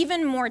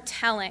even more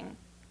telling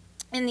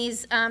in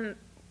these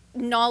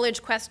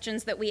knowledge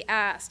questions that we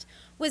asked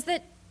was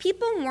that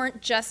people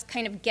weren't just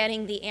kind of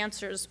getting the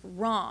answers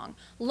wrong.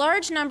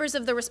 Large numbers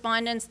of the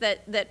respondents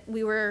that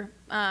we were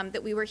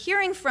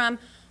hearing from,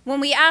 when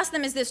we asked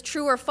them, is this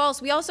true or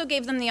false, we also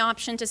gave them the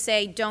option to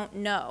say, don't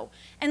know.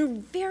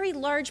 And very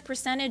large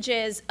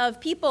percentages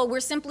of people were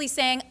simply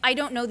saying, I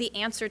don't know the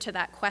answer to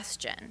that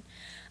question.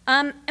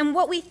 And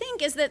what we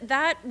think is that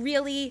that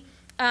really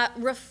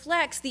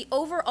reflects the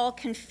overall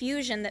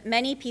confusion that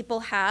many people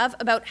have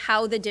about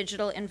how the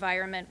digital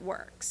environment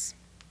works.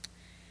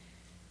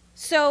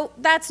 So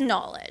that's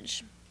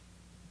knowledge.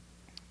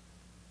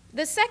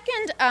 The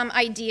second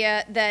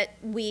idea that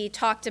we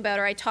talked about,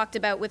 or I talked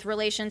about with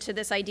relation to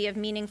this idea of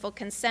meaningful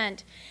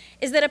consent,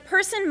 is that a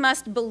person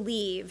must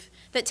believe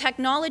that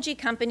technology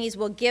companies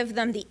will give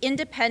them the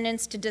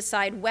independence to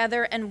decide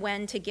whether and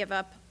when to give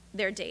up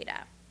their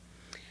data.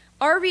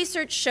 Our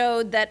research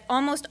showed that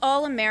almost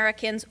all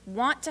Americans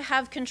want to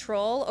have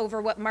control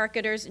over what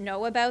marketers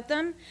know about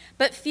them,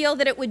 but feel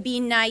that it would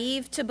be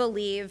naive to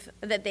believe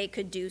that they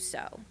could do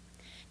so.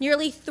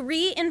 Nearly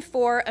 3 in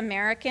 4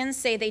 Americans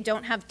say they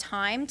don't have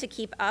time to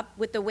keep up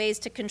with the ways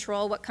to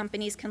control what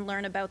companies can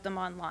learn about them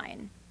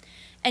online.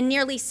 And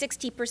nearly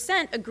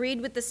 60% agreed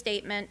with the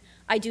statement,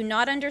 "I do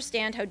not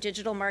understand how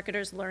digital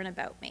marketers learn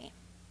about me."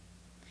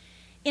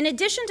 In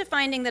addition to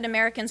finding that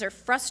Americans are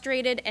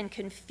frustrated and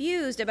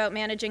confused about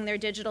managing their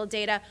digital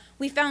data,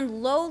 we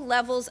found low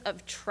levels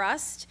of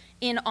trust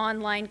in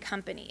online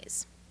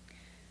companies.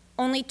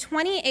 Only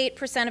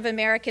 28% of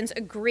Americans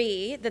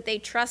agree that they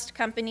trust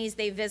companies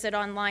they visit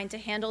online to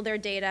handle their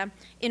data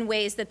in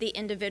ways that the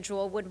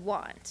individual would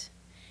want.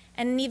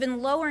 And an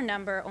even lower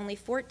number, only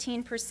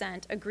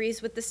 14%,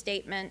 agrees with the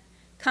statement,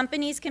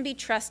 "Companies can be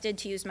trusted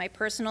to use my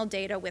personal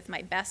data with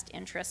my best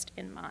interest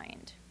in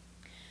mind."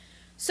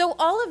 So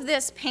all of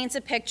this paints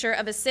a picture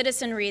of a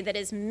citizenry that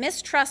is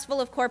mistrustful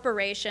of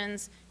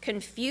corporations,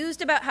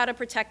 confused about how to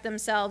protect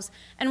themselves,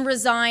 and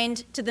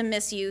resigned to the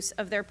misuse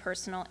of their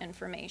personal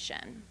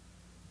information.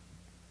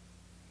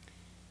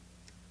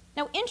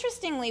 Now,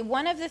 interestingly,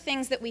 one of the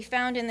things that we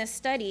found in this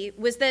study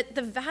was that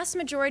the vast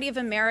majority of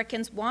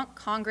Americans want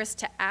Congress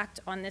to act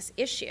on this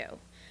issue.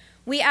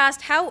 We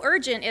asked, how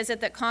urgent is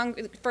it that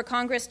for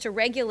Congress to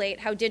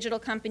regulate how digital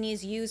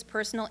companies use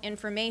personal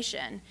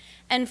information?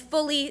 And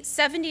fully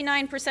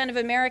 79% of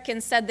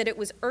Americans said that it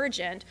was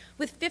urgent,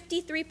 with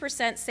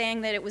 53%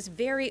 saying that it was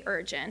very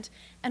urgent,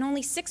 and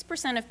only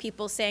 6% of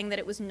people saying that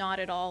it was not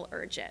at all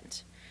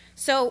urgent.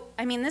 So,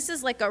 I mean, this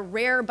is like a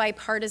rare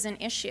bipartisan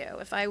issue.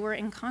 If I were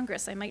in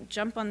Congress, I might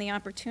jump on the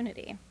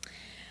opportunity.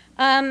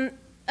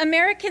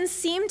 Americans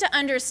seem to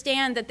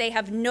understand that they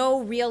have no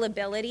real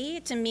ability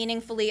to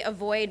meaningfully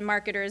avoid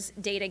marketers'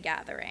 data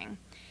gathering.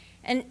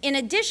 And in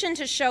addition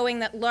to showing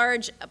that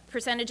large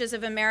percentages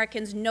of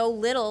Americans know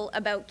little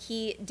about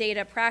key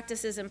data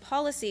practices and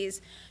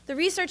policies, the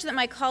research that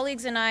my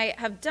colleagues and I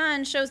have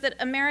done shows that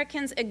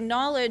Americans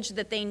acknowledge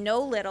that they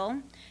know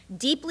little,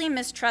 deeply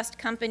mistrust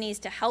companies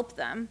to help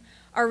them,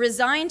 are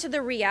resigned to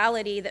the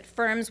reality that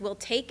firms will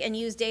take and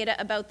use data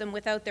about them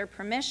without their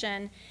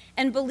permission,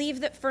 and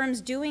believe that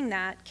firms doing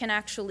that can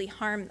actually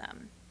harm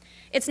them.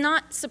 It's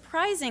not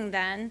surprising,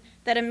 then,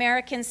 that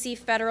Americans see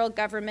federal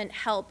government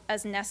help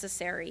as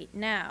necessary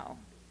now.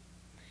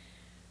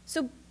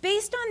 So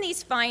based on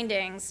these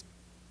findings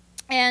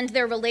and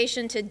their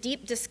relation to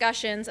deep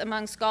discussions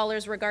among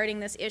scholars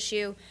regarding this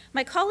issue,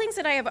 my colleagues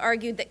and I have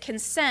argued that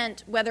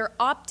consent, whether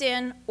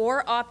opt-in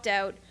or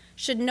opt-out,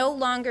 should no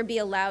longer be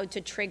allowed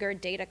to trigger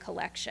data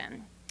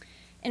collection.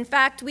 In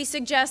fact, we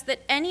suggest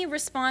that any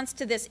response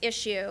to this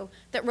issue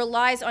that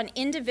relies on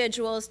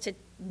individuals to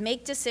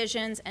make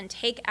decisions and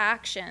take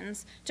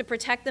actions to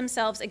protect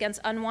themselves against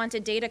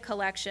unwanted data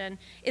collection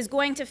is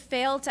going to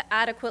fail to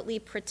adequately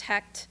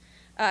protect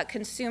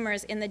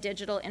consumers in the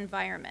digital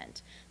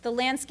environment. The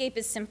landscape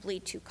is simply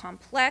too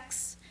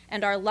complex,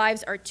 and our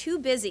lives are too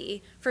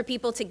busy for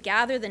people to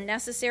gather the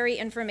necessary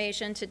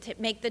information to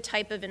make the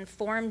type of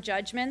informed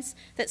judgments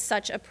that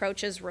such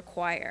approaches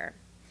require.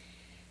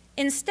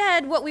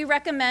 Instead, what we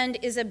recommend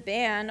is a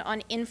ban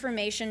on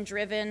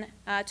information-driven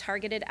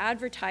targeted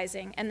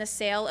advertising and the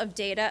sale of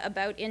data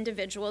about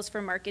individuals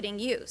for marketing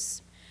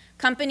use.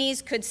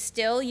 Companies could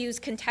still use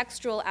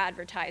contextual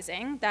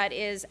advertising, that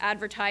is,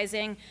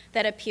 advertising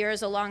that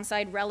appears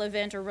alongside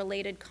relevant or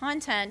related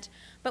content,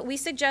 but we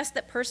suggest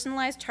that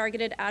personalized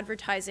targeted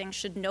advertising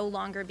should no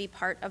longer be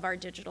part of our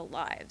digital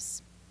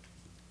lives.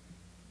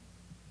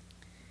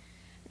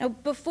 Now,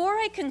 before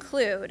I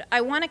conclude,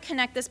 I want to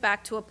connect this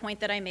back to a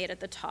point that I made at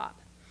the top,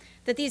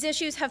 that these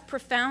issues have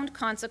profound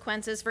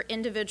consequences for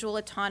individual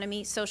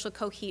autonomy, social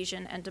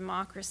cohesion, and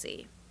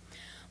democracy.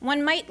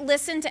 One might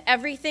listen to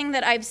everything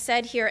that I've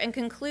said here and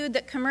conclude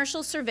that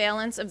commercial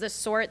surveillance of the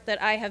sort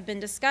that I have been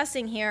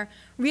discussing here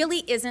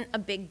really isn't a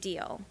big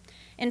deal.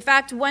 In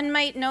fact, one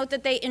might note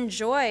that they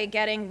enjoy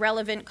getting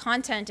relevant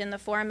content in the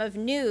form of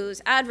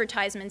news,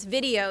 advertisements,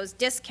 videos,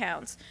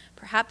 discounts.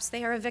 Perhaps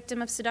they are a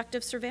victim of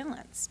seductive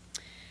surveillance.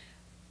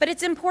 But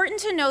it's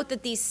important to note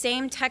that these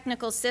same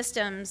technical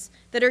systems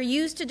that are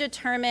used to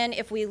determine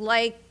if we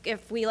like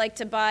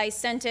to buy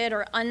scented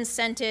or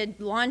unscented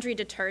laundry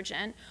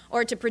detergent,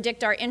 or to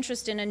predict our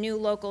interest in a new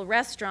local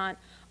restaurant,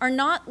 are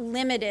not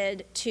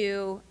limited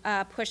to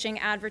pushing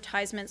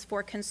advertisements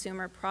for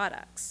consumer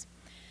products.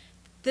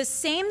 The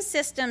same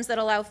systems that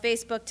allow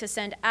Facebook to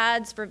send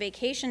ads for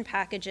vacation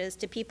packages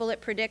to people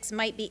it predicts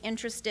might be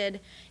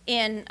interested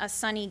in a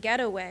sunny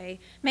getaway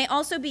may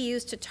also be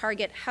used to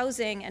target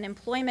housing and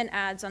employment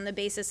ads on the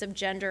basis of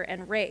gender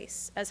and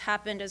race, as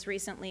happened as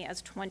recently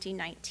as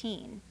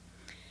 2019.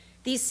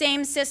 These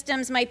same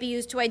systems might be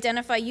used to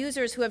identify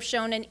users who have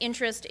shown an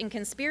interest in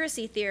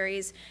conspiracy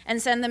theories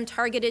and send them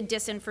targeted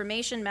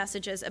disinformation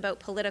messages about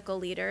political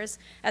leaders,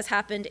 as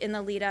happened in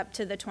the lead up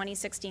to the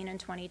 2016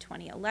 and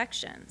 2020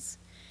 elections.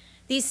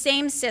 These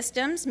same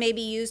systems may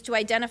be used to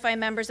identify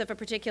members of a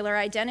particular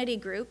identity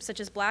group, such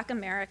as Black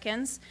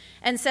Americans,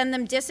 and send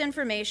them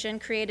disinformation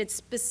created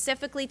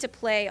specifically to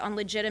play on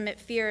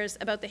legitimate fears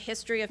about the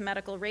history of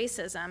medical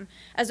racism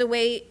as a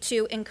way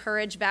to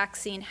encourage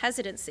vaccine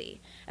hesitancy,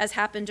 as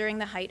happened during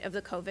the height of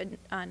the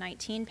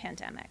COVID-19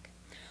 pandemic.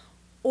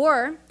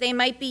 Or they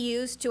might be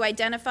used to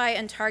identify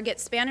and target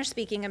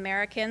Spanish-speaking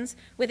Americans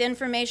with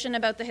information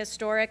about the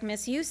historic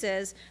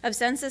misuses of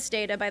census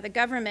data by the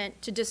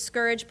government to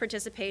discourage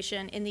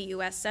participation in the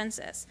US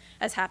Census,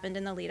 as happened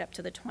in the lead up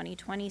to the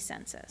 2020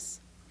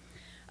 census.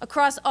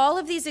 Across all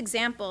of these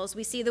examples,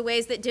 we see the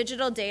ways that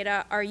digital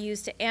data are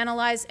used to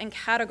analyze and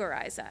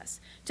categorize us,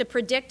 to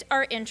predict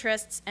our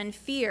interests and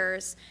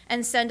fears,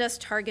 and send us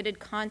targeted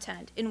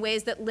content in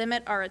ways that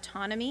limit our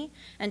autonomy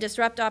and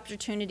disrupt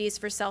opportunities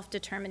for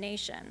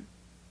self-determination.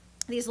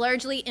 These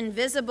largely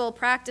invisible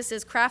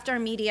practices craft our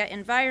media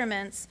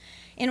environments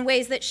in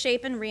ways that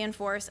shape and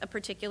reinforce a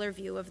particular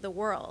view of the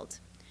world.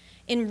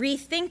 In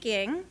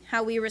rethinking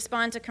how we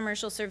respond to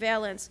commercial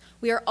surveillance,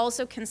 we are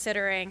also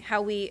considering how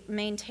we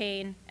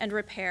maintain and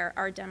repair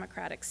our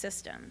democratic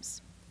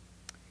systems.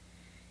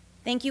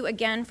 Thank you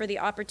again for the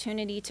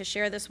opportunity to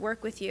share this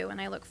work with you, and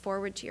I look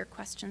forward to your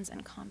questions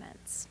and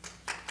comments.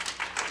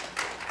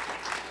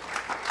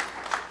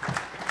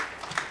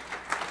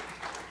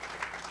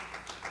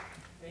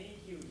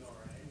 Thank you,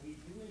 Nora. And we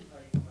do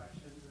invite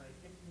questions, and I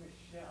think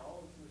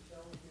Michelle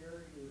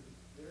here is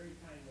very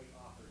kindly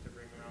offered to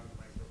bring around the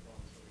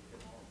microphone so we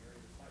can all hear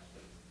your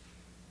questions.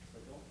 So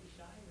don't be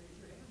shy, raise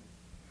your hand.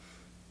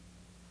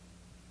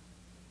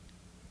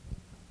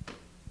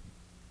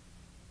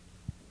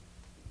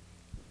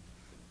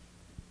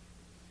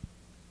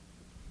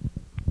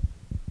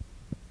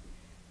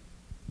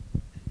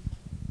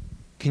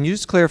 Can you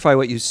just clarify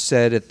what you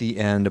said at the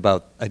end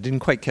about, I didn't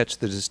quite catch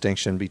the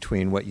distinction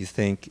between what you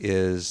think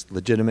is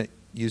legitimate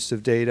use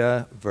of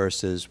data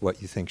versus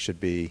what you think should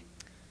be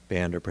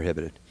banned or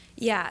prohibited?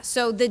 Yeah,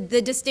 so the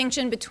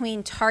distinction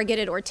between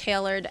targeted or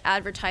tailored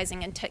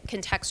advertising and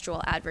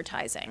contextual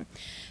advertising.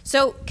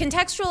 So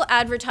contextual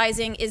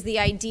advertising is the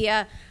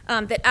idea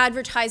that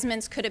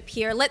advertisements could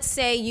appear, let's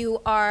say you're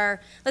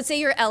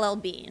LL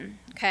Bean,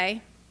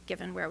 okay?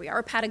 Given where we are,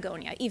 or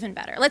Patagonia, even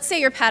better. Let's say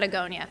you're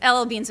Patagonia.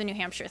 LL Bean's a New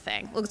Hampshire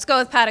thing. Let's go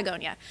with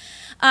Patagonia.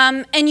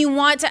 And you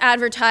want to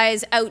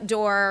advertise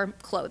outdoor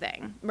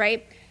clothing,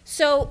 right?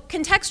 So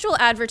contextual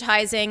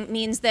advertising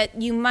means that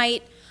you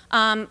might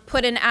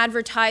put an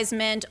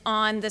advertisement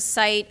on the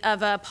site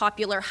of a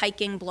popular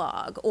hiking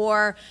blog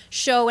or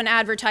show an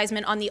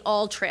advertisement on the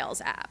All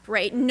Trails app,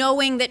 right?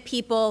 Knowing that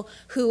people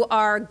who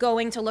are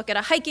going to look at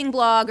a hiking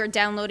blog or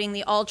downloading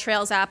the All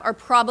Trails app are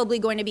probably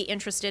going to be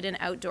interested in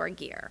outdoor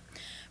gear.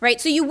 Right,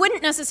 so you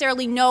wouldn't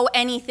necessarily know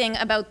anything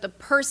about the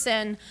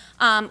person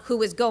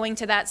who is going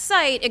to that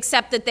site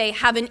except that they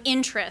have an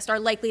interest, are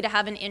likely to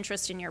have an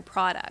interest in your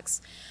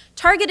products.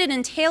 Targeted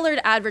and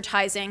tailored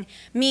advertising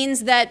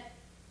means that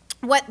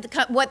what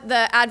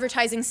the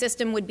advertising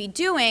system would be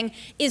doing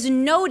is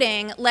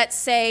noting, let's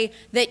say,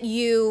 that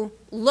you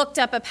looked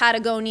up a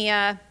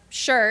Patagonia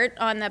shirt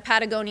on the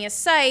Patagonia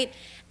site,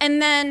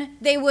 and then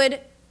they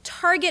would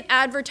target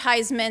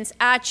advertisements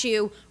at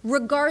you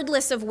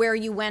regardless of where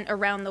you went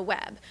around the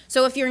web.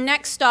 So if your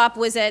next stop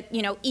was at,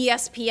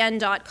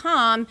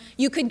 ESPN.com,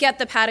 you could get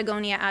the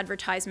Patagonia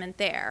advertisement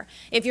there.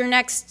 If your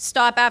next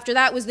stop after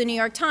that was the New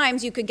York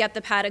Times, you could get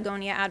the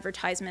Patagonia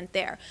advertisement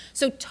there.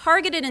 So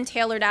targeted and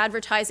tailored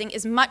advertising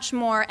is much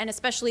more, and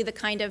especially the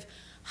kind of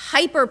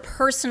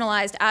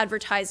hyper-personalized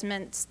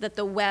advertisements that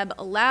the web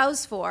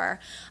allows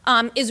for,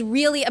 is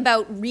really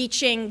about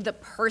reaching the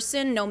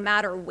person no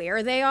matter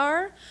where they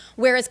are,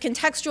 whereas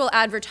contextual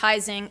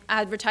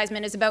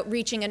advertisement is about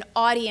reaching an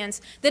audience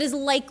that is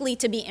likely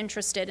to be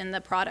interested in the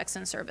products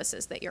and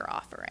services that you're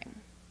offering.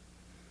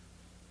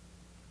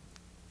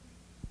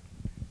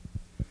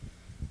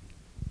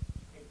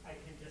 I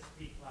can just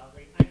speak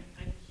loudly.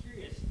 I'm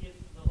curious, if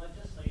the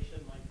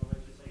legislation, like the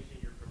legislation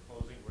you're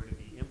proposing, were to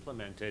be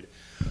implemented,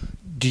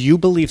 do you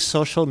believe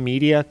social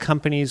media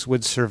companies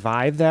would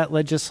survive that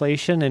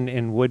legislation,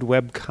 and would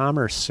web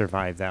commerce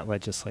survive that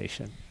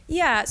legislation?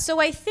 Yeah, so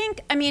I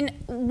think,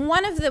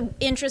 one of the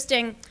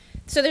interesting,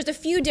 so there's a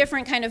few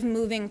different kind of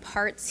moving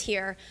parts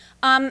here.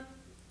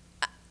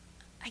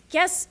 I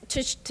guess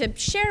to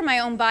share my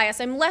own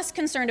bias, I'm less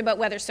concerned about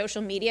whether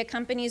social media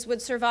companies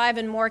would survive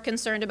and more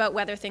concerned about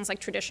whether things like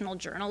traditional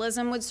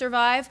journalism would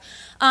survive.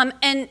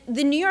 And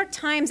the New York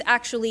Times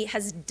actually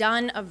has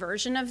done a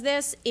version of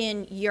this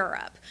in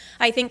Europe.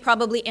 I think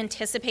probably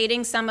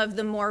anticipating some of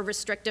the more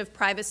restrictive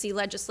privacy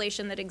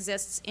legislation that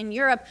exists in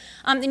Europe.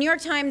 The New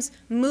York Times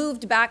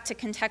moved back to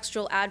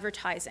contextual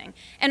advertising.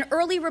 And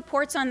early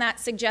reports on that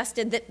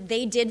suggested that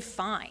they did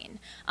fine.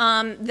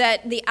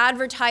 That the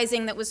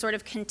advertising that was sort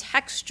of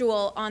contextual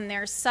on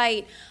their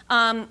site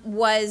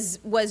was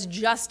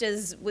just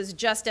as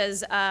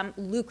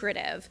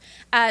lucrative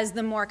as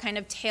the more kind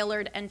of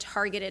tailored and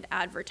targeted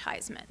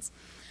advertisements.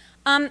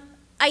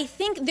 I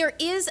think there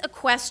is a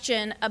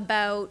question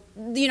about,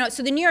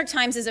 so the New York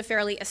Times is a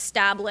fairly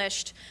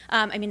established,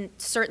 I mean,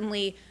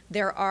 certainly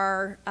there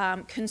are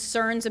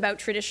concerns about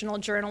traditional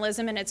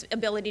journalism and its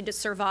ability to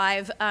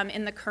survive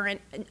in the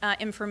current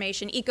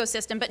information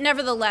ecosystem, but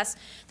nevertheless,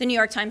 the New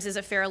York Times is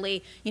a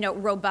fairly,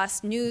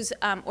 robust news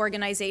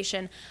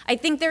organization. I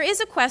think there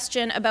is a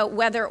question about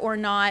whether or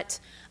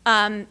not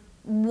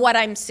what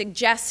I'm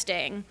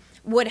suggesting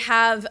would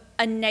have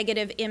a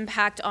negative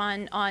impact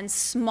on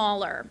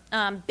smaller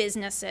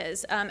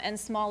businesses and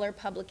smaller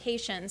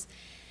publications.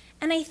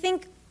 And I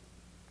think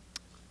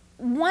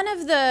one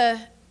of the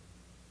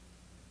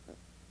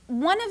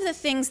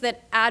things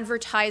that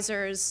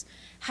advertisers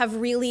have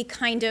really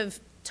kind of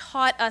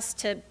taught us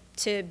to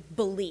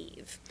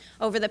believe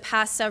over the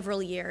past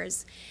several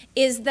years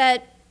is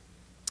that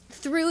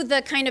through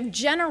the kind of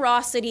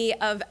generosity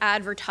of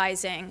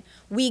advertising,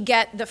 we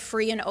get the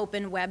free and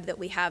open web that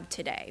we have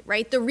today,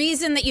 right? The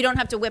reason that you don't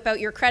have to whip out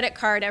your credit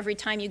card every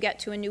time you get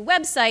to a new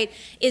website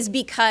is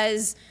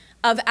because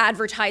of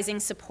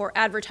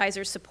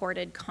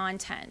advertiser-supported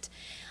content.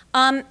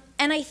 And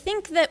I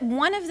think that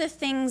one of the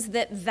things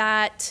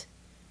that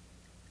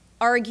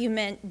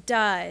argument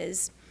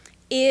does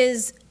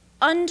is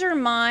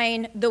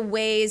undermine the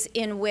ways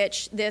in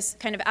which this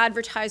kind of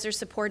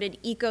advertiser-supported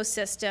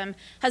ecosystem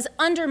has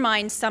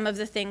undermined some of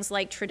the things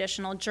like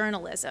traditional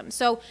journalism.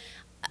 So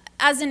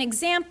as an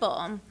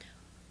example,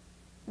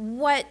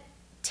 what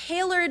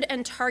tailored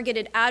and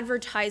targeted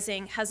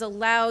advertising has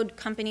allowed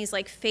companies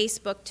like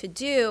Facebook to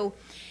do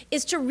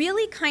is to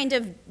really kind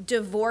of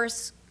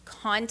divorce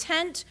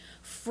content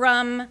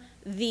from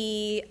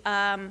the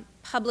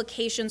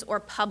publications or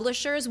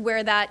publishers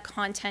where that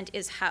content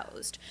is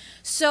housed.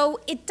 So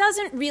it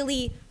doesn't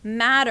really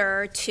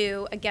matter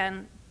to,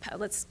 again,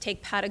 let's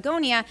take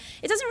Patagonia.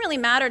 It doesn't really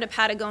matter to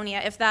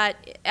Patagonia if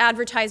that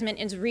advertisement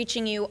is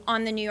reaching you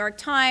on the New York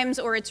Times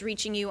or it's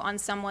reaching you on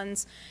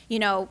someone's,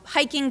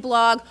 hiking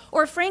blog,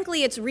 or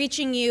frankly, it's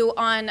reaching you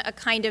on a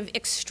kind of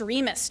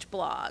extremist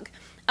blog.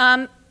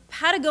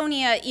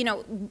 Patagonia,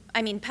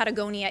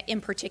 Patagonia in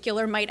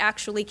particular might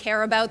actually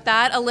care about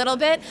that a little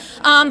bit.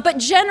 But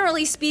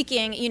generally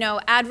speaking,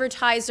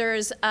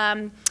 advertisers,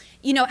 have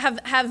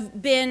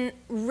been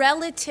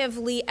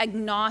relatively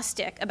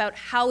agnostic about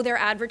how their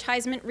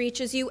advertisement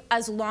reaches you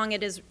as long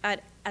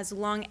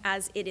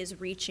as it is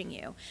reaching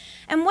you.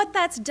 And what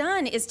that's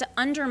done is to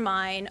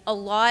undermine a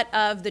lot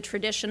of the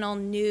traditional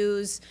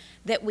news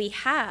that we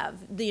have.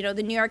 The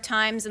New York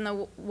Times and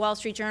the Wall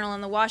Street Journal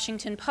and the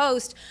Washington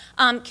Post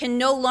can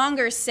no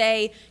longer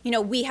say,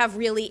 we have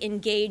really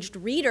engaged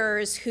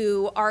readers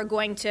who are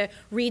going to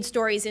read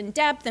stories in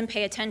depth and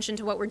pay attention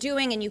to what we're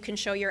doing, and you can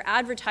show your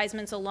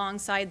advertisements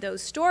alongside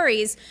those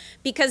stories,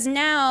 because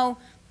now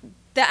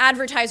the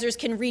advertisers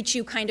can reach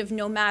you kind of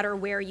no matter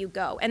where you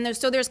go. And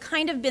so there's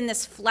kind of been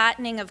this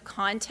flattening of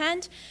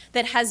content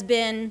that has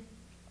been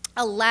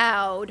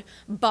allowed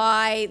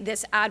by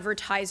this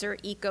advertiser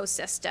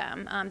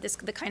ecosystem,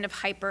 the kind of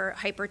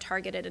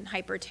hyper-targeted and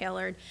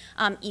hyper-tailored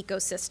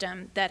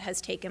ecosystem that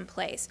has taken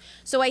place.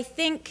 So I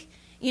think,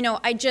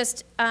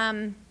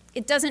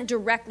 it doesn't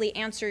directly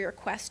answer your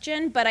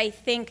question, but I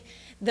think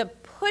the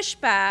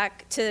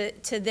pushback to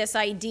this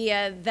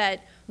idea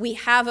that we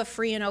have a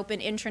free and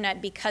open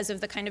internet because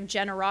of the kind of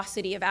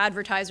generosity of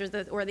advertisers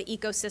or the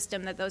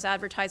ecosystem that those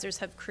advertisers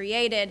have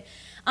created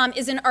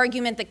is an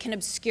argument that can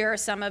obscure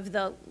some of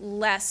the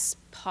less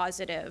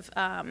positive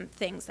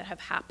things that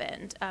have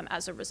happened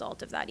as a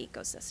result of that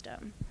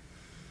ecosystem.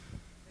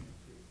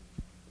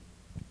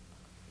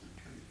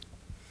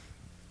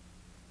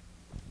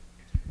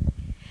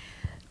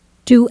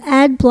 Do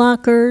ad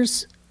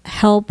blockers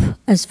help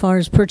as far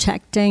as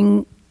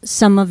protecting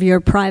some of your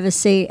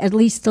privacy, at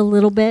least a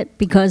little bit?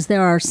 Because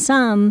there are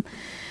some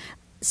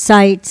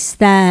sites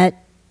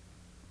that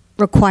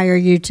require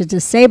you to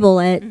disable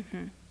it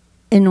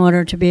in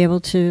order to be able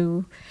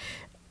to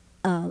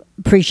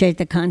appreciate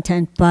the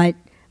content. But,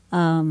 or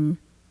are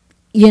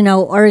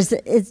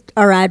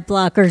ad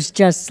blockers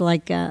just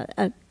like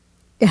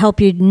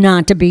help you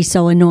not to be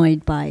so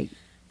annoyed by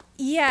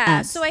Yeah,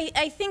 ads? so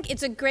I think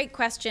it's a great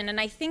question, and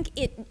I think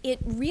it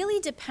really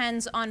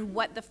depends on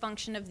what the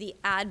function of the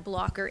ad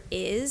blocker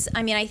is.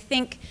 I mean, I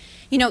think,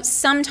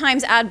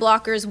 sometimes ad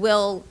blockers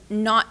will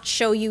not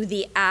show you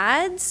the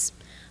ads,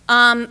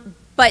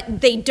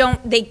 but they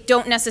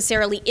don't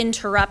necessarily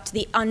interrupt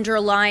the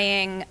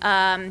underlying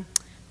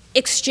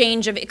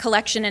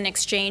collection and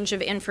exchange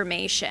of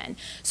information.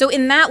 So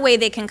in that way,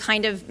 they can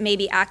kind of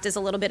maybe act as a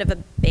little bit of a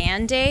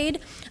Band-Aid.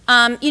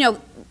 You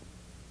know,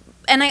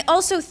 and I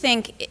also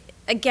think,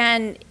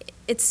 again,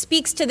 it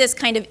speaks to this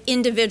kind of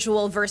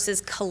individual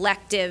versus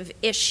collective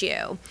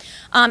issue.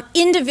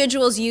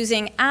 Individuals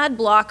using ad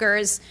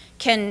blockers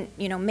can,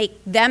 you know, make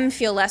them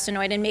feel less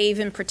annoyed and may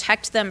even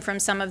protect them from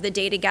some of the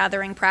data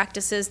gathering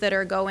practices that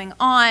are going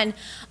on,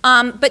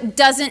 but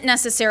doesn't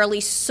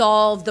necessarily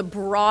solve the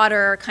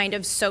broader kind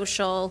of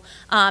social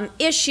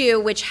issue,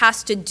 which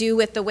has to do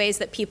with the ways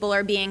that people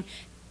are being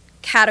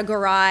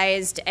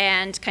categorized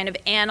and kind of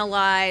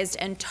analyzed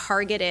and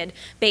targeted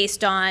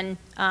based on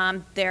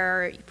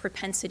their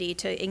propensity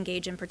to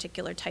engage in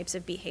particular types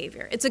of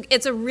behavior.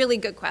 It's a really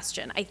good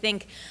question. I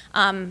think,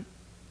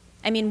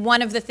 I mean,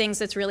 one of the things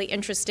that's really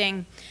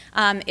interesting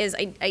is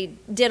I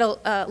did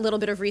a little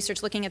bit of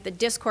research looking at the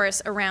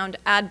discourse around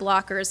ad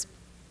blockers,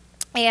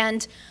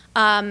 and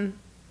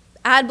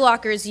ad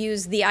blockers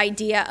use the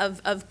idea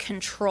of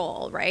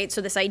control, right?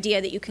 So this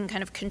idea that you can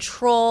kind of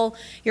control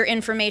your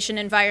information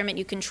environment,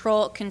 you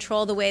control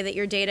the way that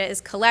your data is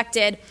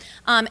collected.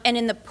 And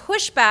in the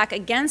pushback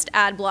against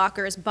ad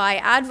blockers by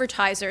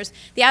advertisers,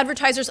 the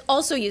advertisers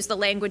also use the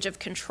language of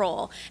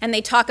control. And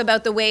they talk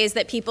about the ways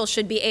that people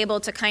should be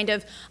able to kind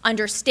of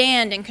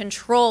understand and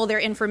control their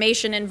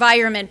information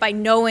environment by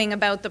knowing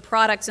about the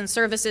products and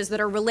services that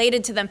are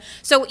related to them.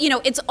 So, you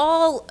know, it's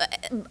all,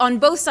 on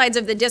both sides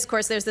of the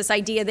discourse, there's this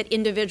idea that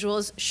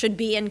individuals should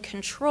be in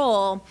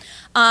control,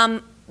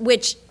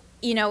 which,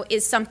 you know,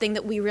 is something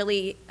that we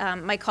really,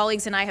 my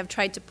colleagues and I have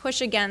tried to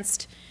push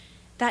against,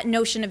 that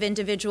notion of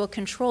individual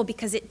control,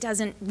 because it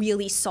doesn't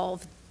really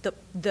solve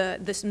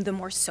the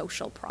more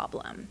social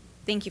problem.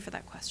 Thank you for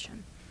that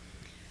question.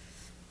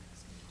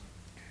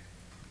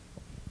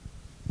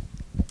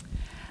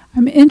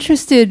 I'm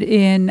interested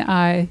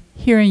in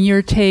hearing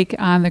your take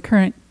on the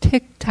current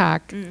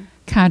TikTok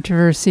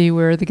controversy,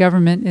 where the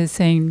government is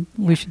saying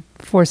we should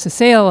force a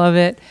sale of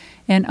it,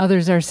 and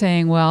others are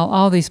saying, well,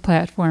 all these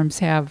platforms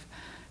have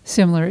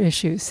similar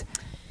issues.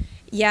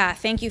 Yeah,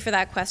 thank you for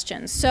that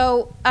question.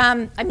 So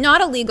I'm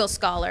not a legal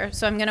scholar,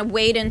 so I'm going to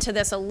wade into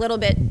this a little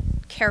bit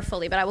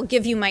carefully, but I will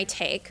give you my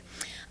take.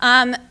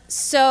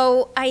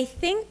 So I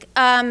think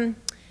on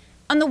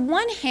the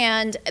one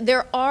hand,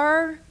 there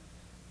are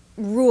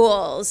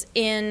rules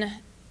in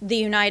the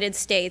United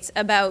States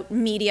about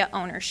media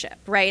ownership,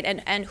 right?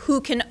 And who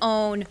can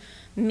own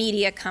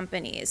media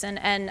companies.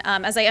 And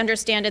as I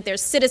understand it,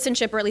 there's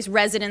citizenship or at least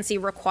residency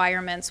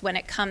requirements when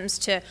it comes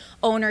to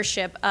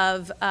ownership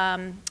of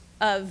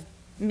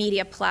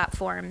media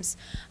platforms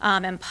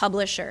and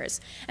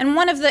publishers. And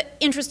one of the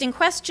interesting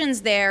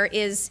questions there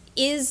is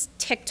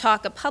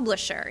TikTok a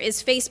publisher?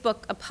 Is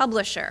Facebook a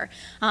publisher?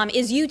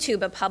 Is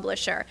YouTube a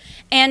publisher?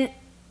 And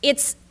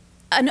it's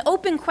an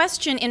open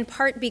question in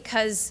part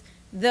because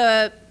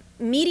the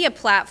media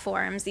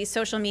platforms, these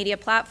social media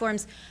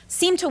platforms,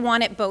 seem to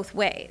want it both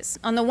ways.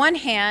 On the one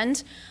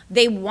hand,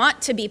 they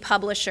want to be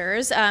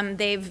publishers.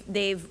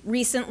 They've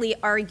recently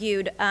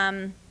argued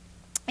in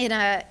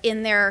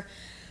their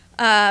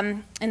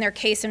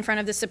case in front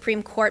of the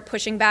Supreme Court,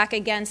 pushing back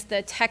against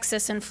the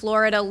Texas and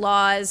Florida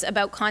laws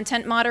about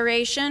content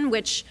moderation,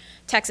 which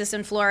Texas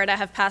and Florida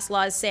have passed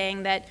laws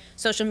saying that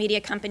social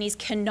media companies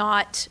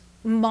cannot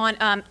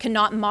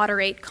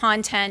moderate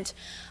content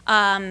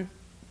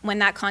when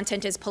that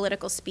content is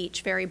political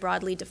speech, very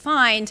broadly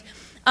defined.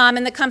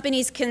 And the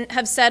companies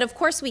have said, of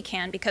course we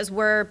can, because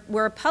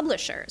we're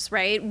publishers,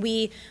 right?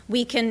 We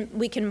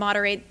can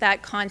moderate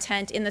that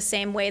content in the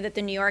same way that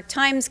the New York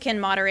Times can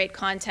moderate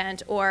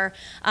content, or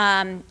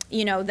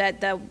you know, that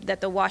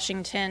the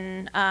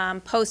Washington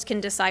Post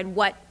can decide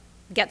what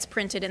gets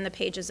printed in the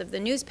pages of the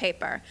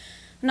newspaper.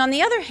 And on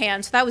the other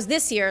hand, so that was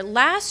this year.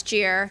 Last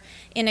year,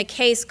 in a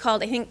case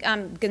called, I think,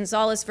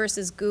 Gonzalez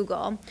versus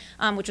Google,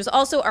 which was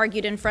also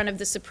argued in front of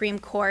the Supreme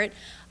Court,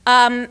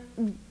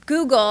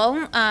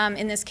 Google,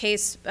 in this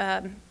case,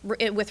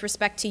 with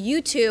respect to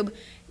YouTube,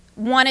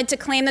 wanted to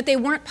claim that they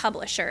weren't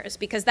publishers,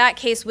 because that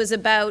case was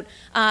about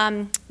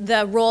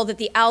the role that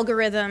the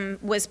algorithm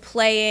was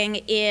playing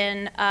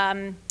in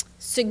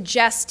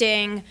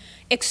suggesting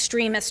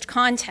extremist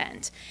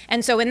content.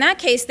 And so in that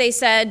case, they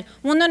said,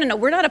 well, no,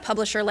 we're not a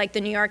publisher like the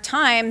New York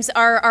Times.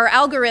 Our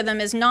algorithm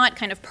is not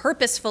kind of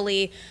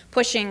purposefully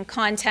pushing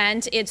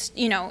content. It's,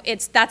 you know,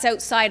 that's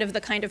outside of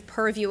the kind of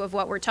purview of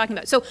what we're talking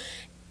about. So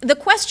the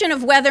question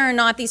of whether or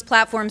not these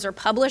platforms are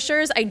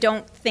publishers, I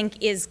don't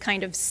think is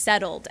kind of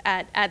settled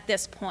at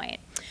this point.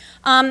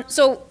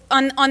 So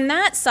on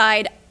that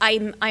side,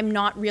 I'm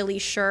not really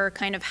sure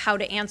kind of how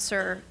to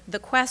answer the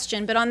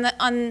question. But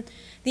on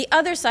the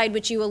other side,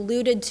 which you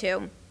alluded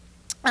to,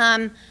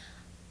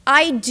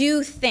 I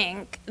do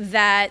think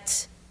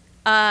that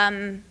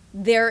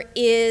there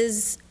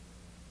is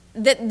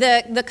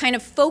the kind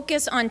of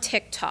focus on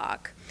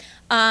TikTok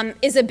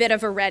is a bit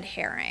of a red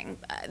herring.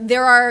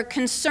 There are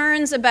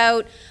concerns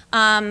about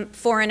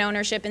foreign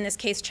ownership, in this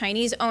case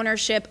Chinese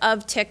ownership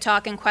of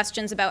TikTok, and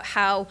questions about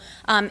how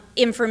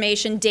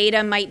information,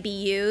 data might be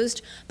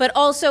used, but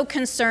also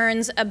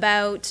concerns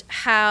about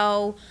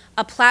how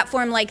a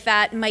platform like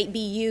that might be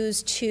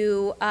used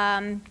to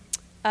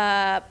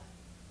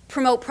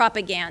promote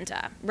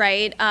propaganda,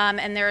 right?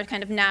 And there are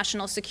kind of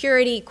national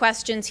security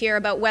questions here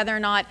about whether or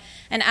not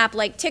an app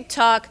like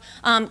TikTok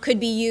could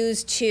be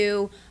used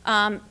to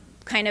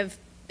kind of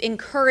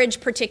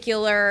encourage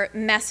particular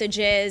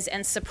messages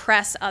and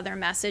suppress other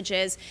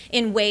messages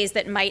in ways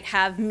that might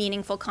have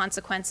meaningful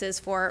consequences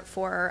for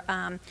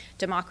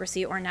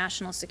democracy or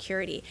national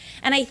security.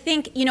 And I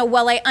think, you know,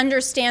 while I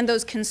understand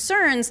those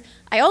concerns,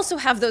 I also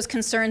have those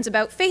concerns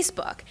about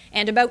Facebook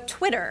and about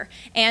Twitter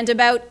and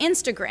about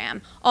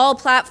Instagram, all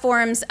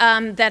platforms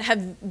that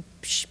have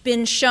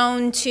been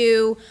shown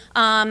to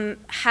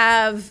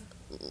have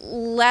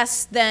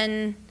less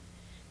than,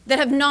 that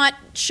have not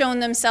shown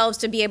themselves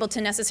to be able to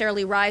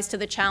necessarily rise to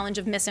the challenge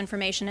of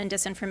misinformation and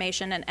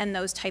disinformation and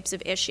those types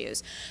of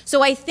issues.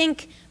 So I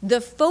think the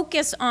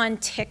focus on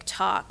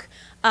TikTok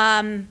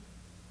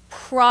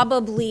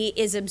probably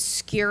is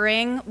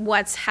obscuring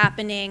what's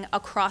happening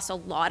across a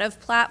lot of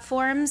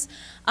platforms.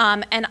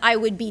 And I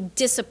would be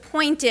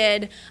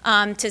disappointed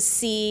to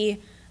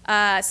see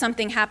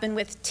something happen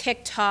with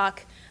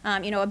TikTok,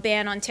 you know, a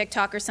ban on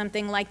TikTok or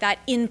something like that,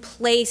 in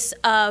place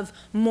of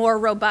more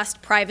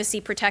robust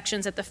privacy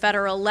protections at the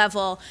federal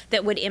level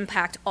that would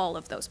impact all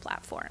of those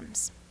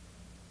platforms.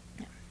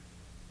 Yeah.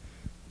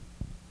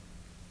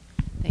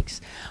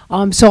 Thanks.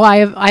 So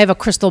I have a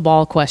crystal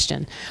ball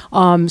question.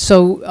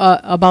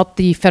 About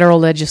the federal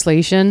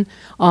legislation,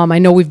 I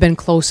know we've been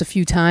close a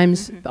few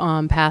times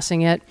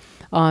passing it.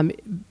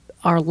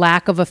 Our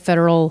lack of a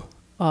federal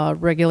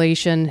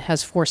regulation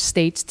has forced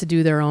states to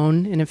do their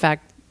own, and in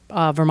fact,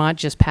 Vermont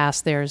just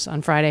passed theirs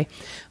on Friday,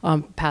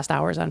 passed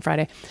ours on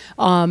Friday.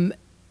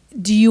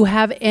 Do you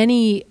have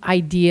any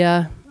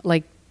idea,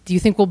 like, do you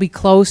think we'll be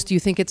close? Do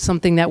you think it's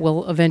something that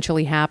will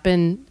eventually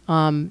happen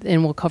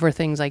and will cover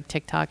things like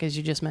TikTok, as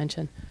you just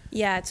mentioned?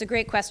 Yeah, it's a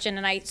great question,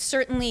 and I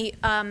certainly,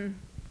 I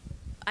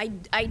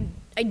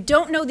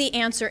don't know the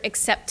answer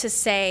except to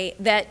say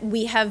that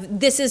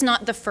this is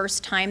not the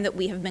first time that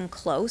we have been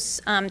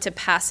close to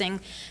passing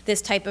this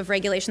type of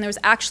regulation. There was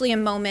actually a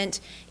moment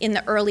in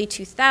the early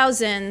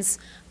 2000s,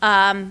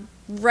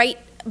 right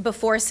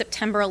before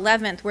September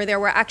 11th, where there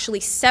were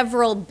actually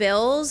several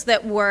bills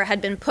that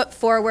had been put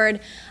forward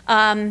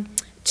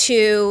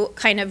to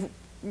kind of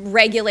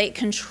regulate,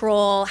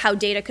 control how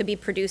data could be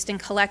produced and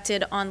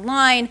collected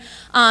online.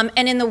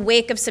 And in the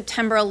wake of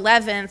September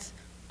 11th,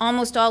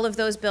 almost all of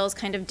those bills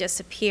kind of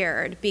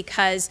disappeared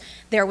because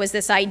there was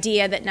this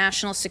idea that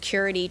national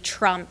security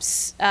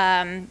trumps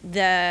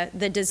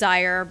the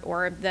desire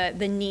or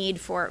the need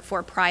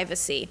for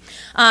privacy.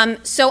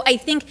 So I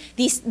think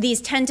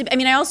these tend to, I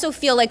mean, I also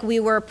feel like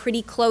we were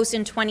pretty close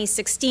in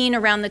 2016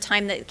 around the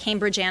time that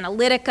Cambridge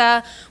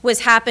Analytica was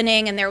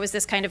happening, and there was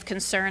this kind of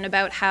concern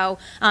about how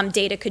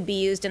data could be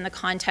used in the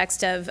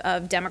context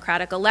of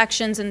democratic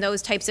elections and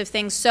those types of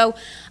things. So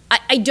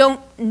I don't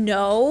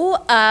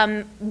know.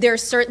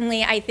 There's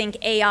certainly, I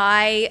think,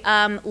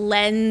 AI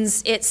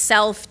lends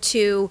itself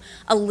to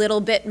a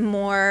little bit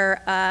more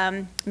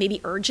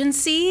maybe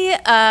urgency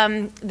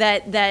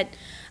that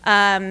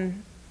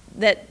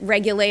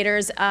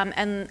regulators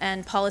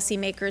and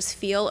policymakers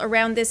feel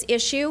around this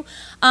issue.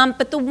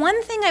 But the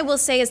one thing I will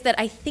say is that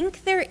I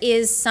think there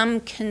is some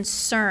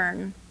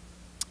concern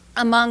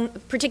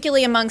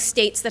particularly among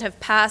states that have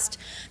passed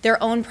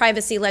their own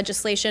privacy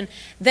legislation,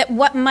 that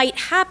what might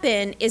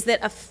happen is that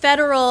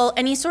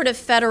any sort of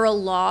federal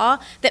law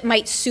that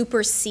might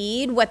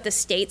supersede what the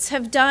states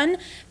have done,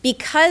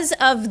 because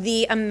of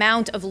the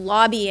amount of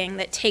lobbying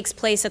that takes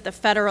place at the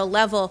federal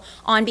level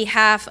on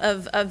behalf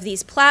of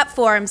these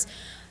platforms,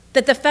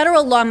 that the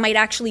federal law might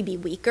actually be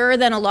weaker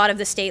than a lot of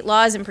the state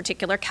laws, in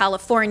particular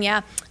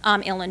California,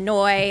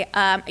 Illinois.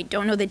 I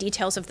don't know the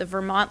details of the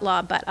Vermont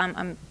law, but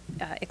I'm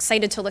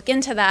excited to look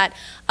into that.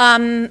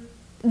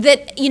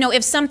 That, you know,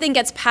 if something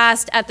gets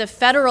passed at the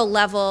federal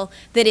level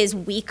that is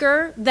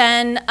weaker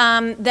than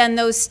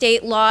those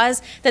state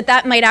laws,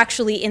 that might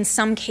actually in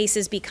some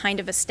cases be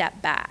kind of a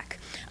step back.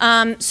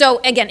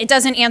 So again, it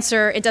doesn't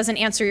answer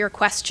your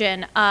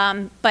question,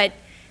 but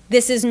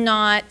this is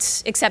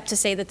not, except to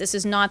say that this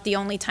is not the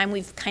only time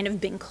we've kind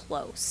of been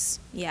close.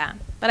 Yeah,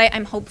 but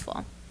I'm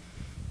hopeful.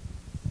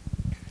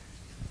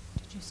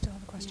 Did you still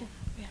have a question?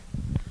 Yeah.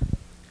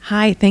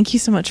 Hi, thank you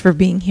so much for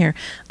being here.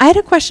 I had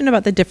a question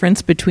about the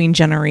difference between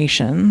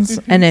generations,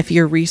 and if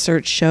your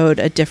research showed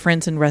a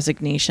difference in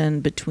resignation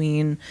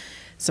between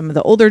some of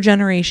the older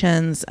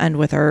generations and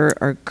with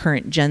our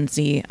current Gen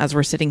Z as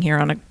we're sitting here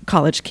on a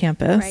college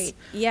campus. Right,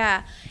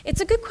 yeah. It's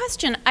a good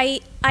question.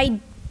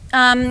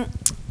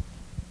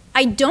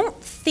 I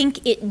don't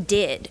think it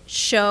did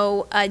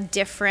show a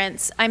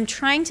difference. I'm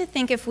trying to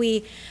think if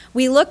we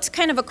looked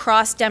kind of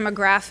across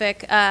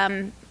demographic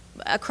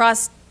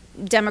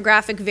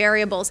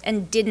variables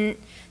and didn't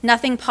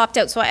nothing popped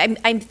out. So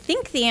I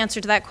think the answer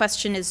to that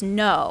question is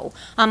no,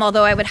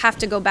 although I would have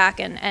to go back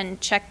and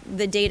check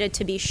the data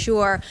to be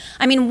sure.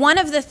 I mean, one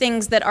of the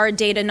things that our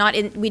data,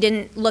 we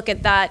didn't look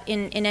at that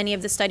in any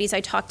of the studies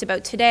I talked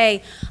about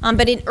today,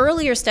 but in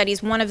earlier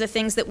studies, one of the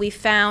things that we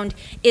found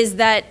is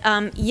that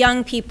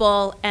young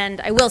people,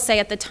 and I will say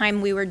at the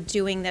time we were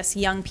doing this,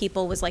 young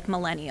people was like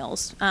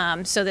millennials.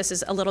 So this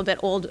is a little bit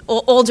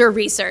older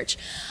research.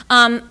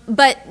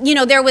 But, you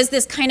know, there was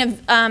this kind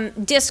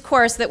of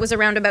discourse that was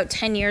around about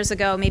 10 years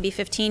ago, maybe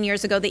 15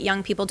 years ago, that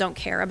young people don't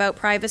care about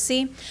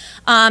privacy.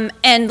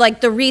 And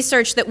like the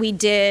research that we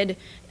did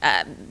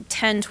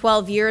 10,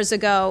 12 years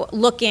ago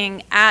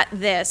looking at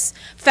this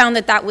found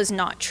that that was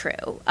not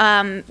true.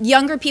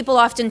 Younger people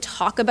often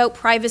talk about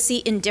privacy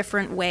in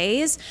different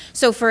ways.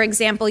 So for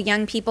example,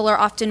 young people are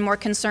often more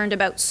concerned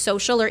about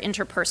social or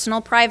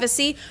interpersonal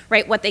privacy,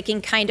 right? What they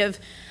can kind of,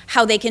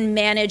 how they can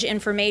manage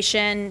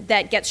information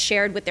that gets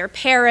shared with their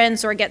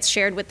parents or gets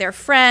shared with their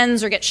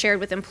friends or gets shared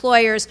with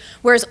employers,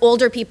 whereas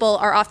older people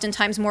are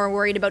oftentimes more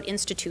worried about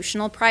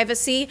institutional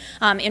privacy,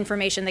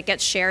 information that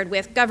gets shared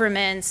with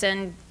governments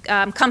and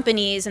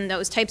companies and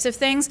those types of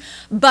things.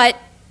 But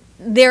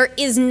there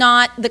is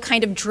not the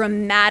kind of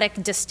dramatic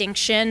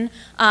distinction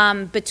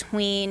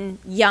between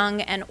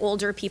young and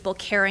older people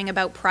caring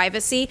about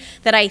privacy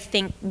that I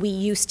think we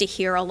used to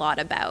hear a lot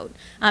about.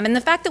 And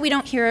the fact that we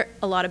don't hear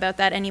a lot about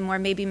that anymore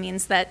maybe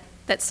means that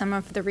some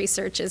of the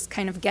research is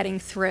kind of getting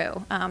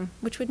through,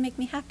 which would make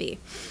me happy.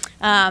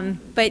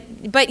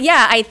 But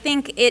yeah, I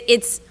think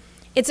it's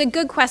a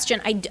good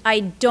question.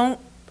 I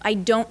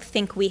don't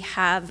think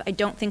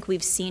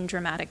we've seen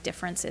dramatic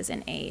differences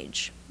in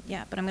age.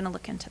 Yeah, but I'm going to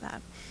look into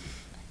that.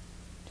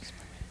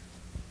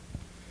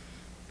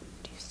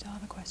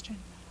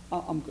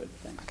 I'm good,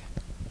 thanks. Okay.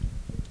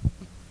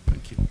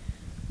 Thank you.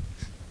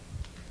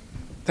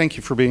 Thank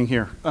you for being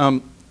here.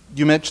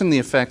 You mentioned the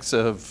effects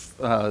of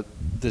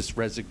this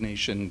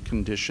resignation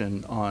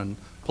condition on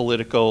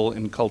political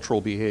and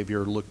cultural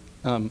behavior.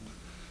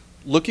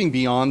 Looking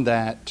beyond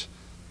that,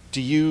 do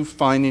you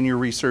find in your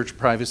research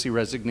privacy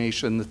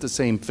resignation that the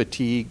same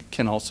fatigue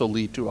can also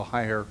lead to a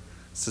higher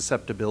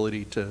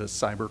susceptibility to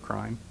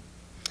cybercrime?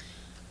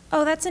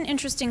 Oh, that's an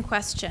interesting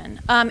question.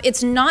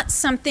 It's not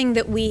something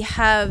that we've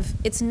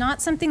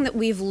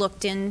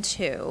looked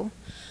into.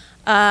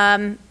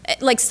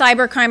 Like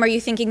cybercrime, are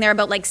you thinking there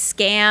about like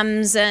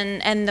scams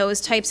and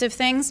those types of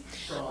things?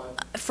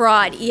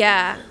 Fraud,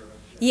 yeah.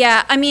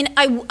 Yeah, I mean,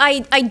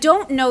 I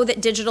don't know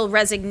that digital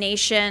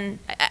resignation,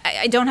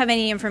 I don't have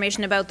any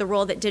information about the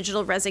role that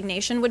digital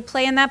resignation would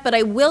play in that, but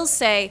I will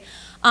say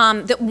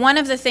that one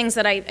of the things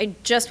that I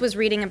just was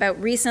reading about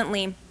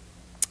recently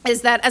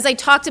is that, as I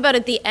talked about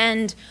at the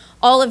end,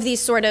 all of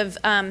these sort of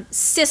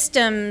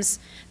systems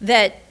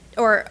that,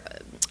 or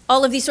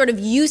all of these sort of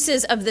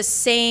uses of the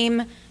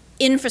same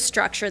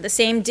infrastructure, the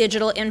same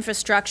digital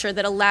infrastructure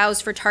that allows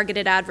for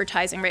targeted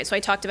advertising, right? So I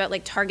talked about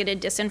like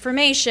targeted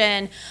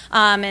disinformation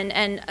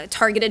and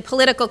targeted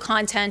political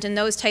content and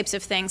those types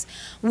of things.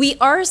 We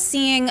are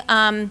seeing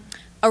a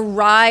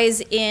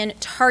rise in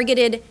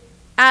targeted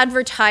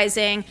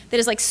advertising that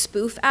is like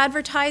spoof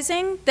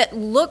advertising that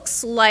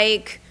looks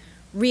like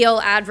real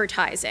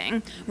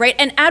advertising, right?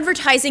 And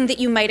advertising that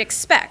you might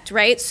expect,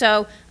 right?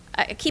 So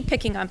I keep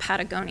picking on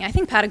Patagonia. I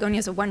think Patagonia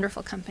is a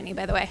wonderful company,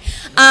 by the way.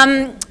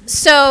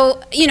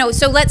 So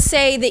let's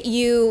say that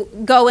you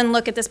go and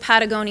look at this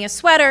Patagonia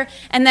sweater,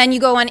 and then you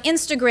go on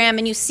Instagram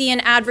and you see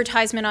an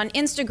advertisement on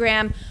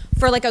Instagram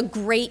for like a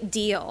great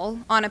deal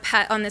on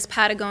this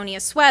Patagonia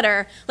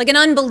sweater, like an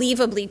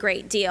unbelievably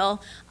great deal.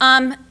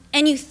 And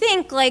you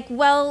think like,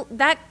 well,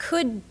 that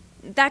could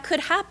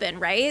happen,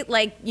 right?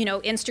 Like, you know,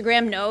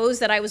 Instagram knows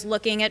that I was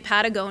looking at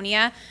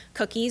Patagonia,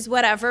 cookies,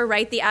 whatever,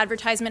 right? The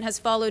advertisement has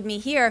followed me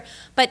here.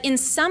 But in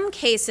some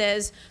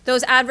cases,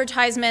 those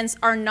advertisements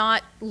are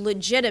not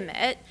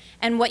legitimate.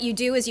 And what you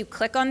do is you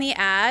click on the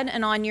ad,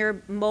 and on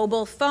your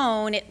mobile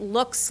phone, it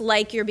looks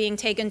like you're being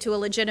taken to a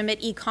legitimate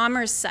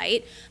e-commerce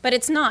site, but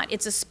it's not.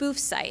 It's a spoof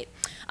site.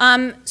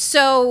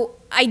 So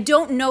I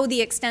don't know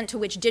the extent to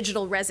which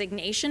digital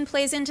resignation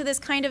plays into this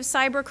kind of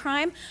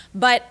cybercrime,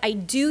 but I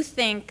do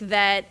think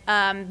that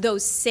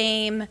those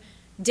same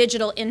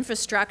digital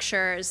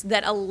infrastructures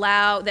that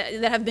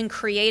have been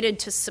created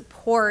to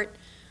support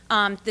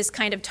this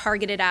kind of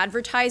targeted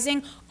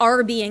advertising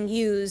are being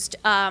used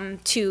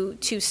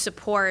to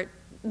support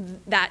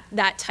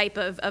that type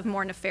of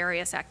more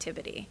nefarious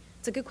activity.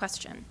 It's a good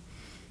question.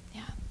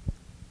 Yeah.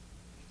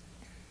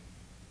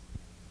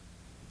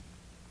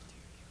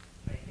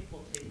 I think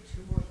we'll take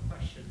two more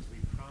questions. We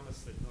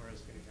promise that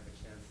Nora's going to have a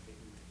chance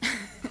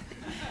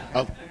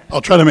to eat.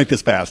 I'll try to make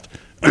this fast.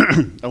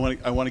 I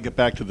want to get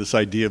back to this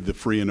idea of the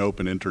free and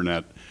open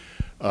internet,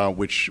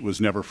 which was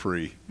never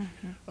free,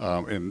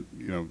 and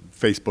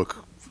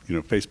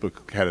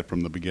Facebook had it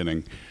from the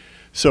beginning.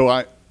 So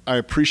I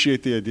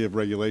appreciate the idea of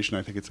regulation.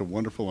 I think it's a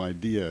wonderful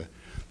idea.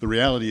 The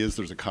reality is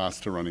there's a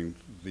cost to running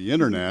the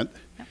internet.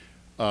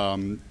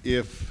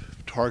 If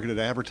targeted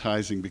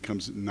advertising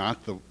becomes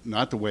not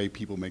the way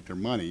people make their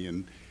money,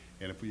 and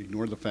if we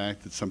ignore the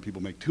fact that some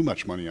people make too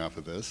much money off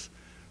of this,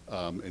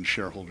 and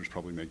shareholders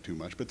probably make too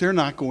much, but they're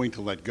not going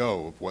to let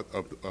go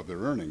of their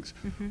earnings.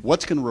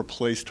 What's going to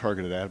replace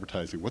targeted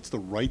advertising? What's the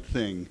right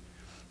thing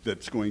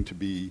that's going to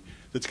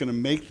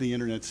make the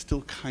internet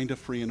still kind of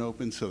free and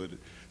open, so that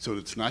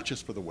it's not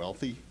just for the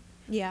wealthy,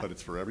 but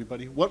it's for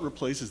everybody? What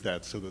replaces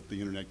that so that the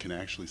internet can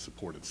actually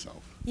support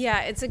itself?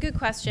 Yeah, it's a good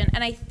question.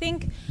 And I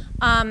think,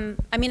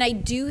 I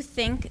do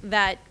think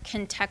that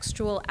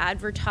contextual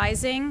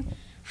advertising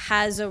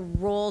has a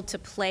role to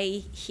play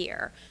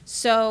here.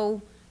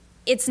 So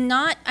it's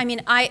not,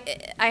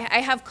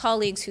 I have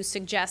colleagues who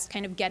suggest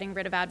kind of getting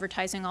rid of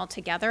advertising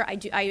altogether.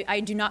 I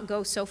do not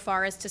go so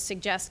far as to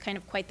suggest kind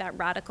of quite that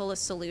radical a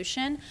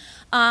solution.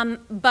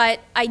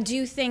 But I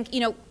do think,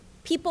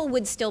 people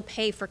would still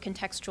pay for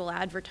contextual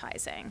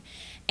advertising.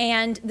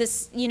 And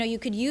this, you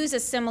could use a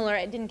similar,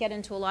 I didn't get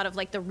into a lot of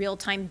like the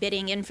real-time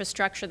bidding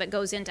infrastructure that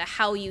goes into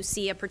how you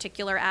see a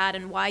particular ad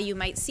and why you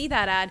might see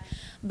that ad.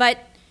 But,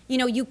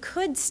 you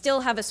could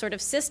still have a sort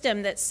of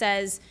system that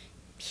says,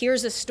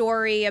 here's a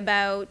story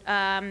about,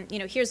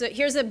 here's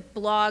a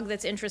blog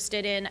that's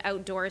interested in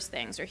outdoors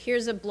things, or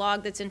here's a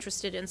blog that's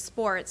interested in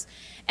sports,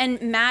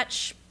 and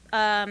match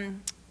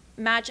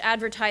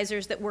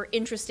advertisers that were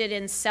interested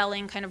in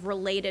selling kind of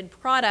related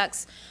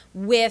products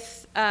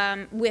with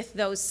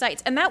those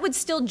sites. And that would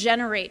still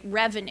generate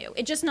revenue.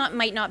 It just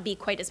might not be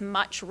quite as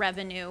much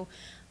revenue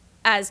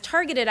as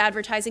targeted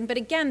advertising. But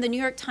again, the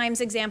New York Times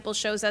example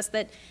shows us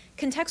that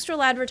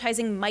contextual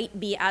advertising might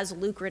be as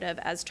lucrative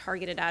as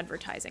targeted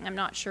advertising. I'm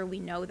not sure we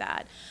know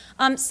that.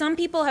 Some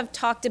people have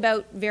talked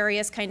about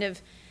various kind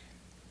of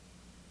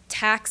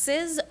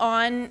taxes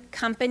on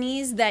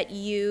companies that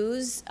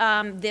use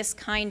this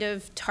kind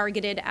of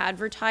targeted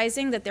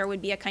advertising, that there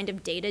would be a kind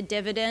of data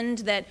dividend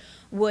that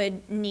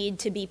would need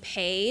to be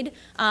paid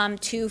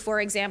to, for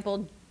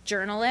example,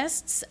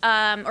 journalists,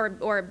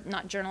 or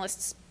not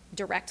journalists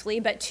directly,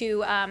 but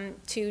to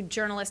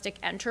journalistic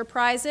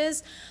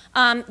enterprises.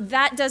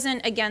 That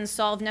doesn't, again,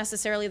 solve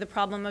necessarily the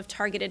problem of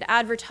targeted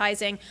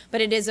advertising,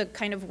 but it is a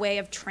kind of way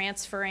of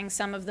transferring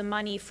some of the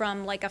money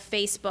from like a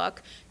Facebook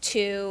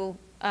to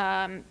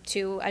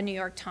a New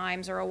York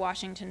Times or a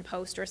Washington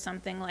Post or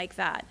something like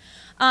that.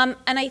 And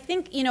I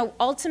think,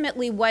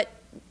 ultimately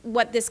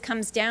what this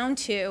comes down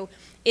to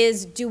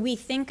is, do we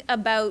think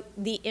about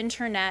the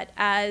internet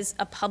as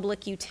a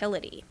public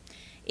utility?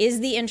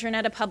 Is the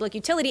internet a public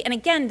utility? And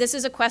again, this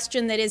is a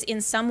question that is in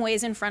some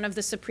ways in front of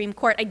the Supreme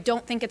Court. I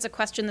don't think it's a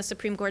question the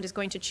Supreme Court is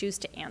going to choose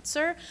to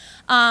answer.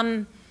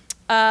 But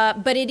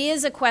it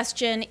is a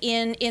question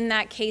in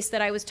that case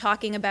that I was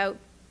talking about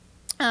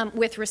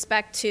with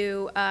respect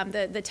to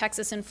the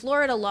Texas and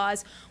Florida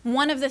laws.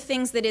 One of the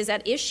things that is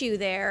at issue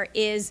there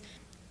is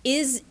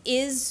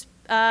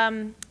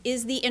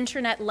the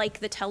internet like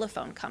the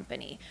telephone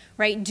company,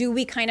 right? Do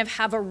we kind of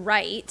have a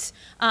right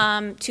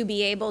to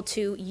be able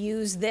to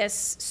use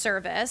this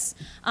service?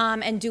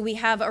 And do we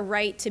have a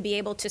right to be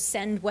able to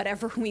send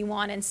whatever we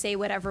want and say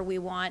whatever we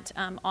want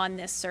on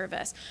this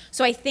service?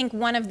 So I think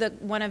one of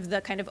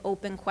the kind of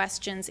open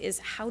questions is,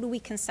 how do we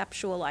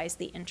conceptualize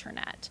the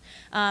internet?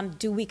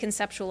 Do we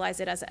conceptualize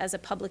it as a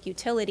public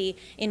utility,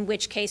 in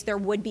which case there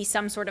would be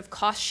some sort of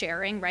cost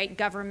sharing, right?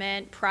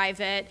 Government,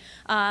 private,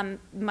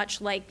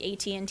 much like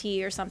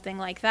AT&T or something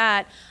like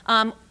that,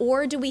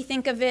 or do we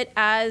think of it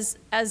as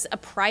a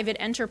private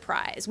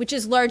enterprise, which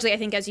is largely, I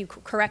think, as you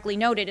correctly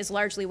noted, is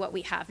largely what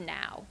we have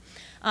now.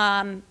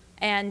 And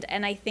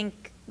I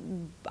think,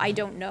 I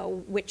don't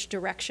know which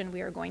direction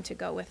we are going to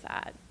go with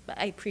that, but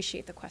I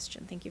appreciate the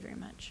question. Thank you very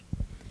much.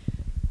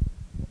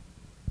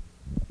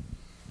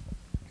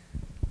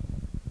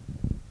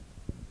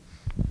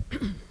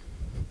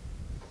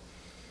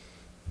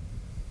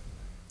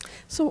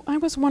 So I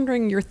was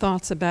wondering your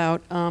thoughts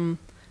about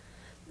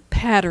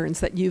patterns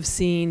that you've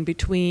seen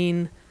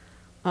between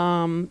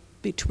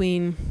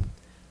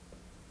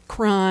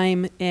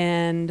crime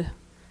and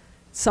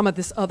some of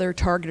this other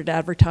targeted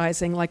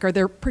advertising. Like, are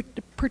there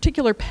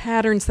particular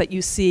patterns that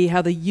you see,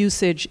 how the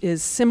usage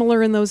is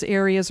similar in those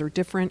areas or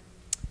different?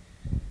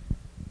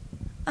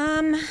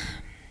 I'm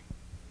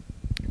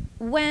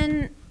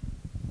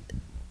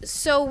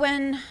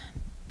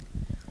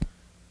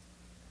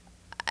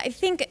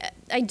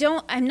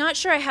not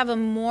sure I have a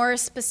more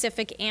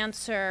specific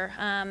answer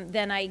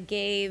than I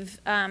gave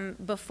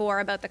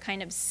before about the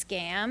kind of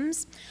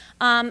scams.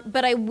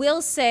 But I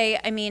will say,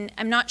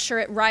 I'm not sure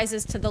it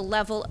rises to the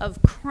level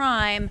of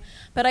crime,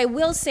 but I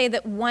will say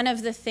that one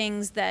of the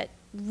things that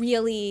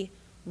really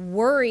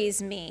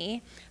worries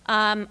me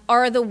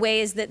are the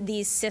ways that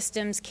these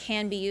systems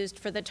can be used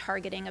for the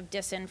targeting of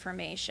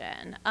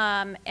disinformation.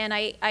 And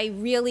I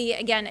really,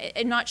 again,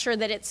 I'm not sure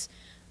that it's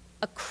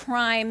a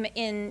crime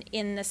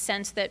in the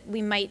sense that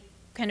we might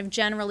kind of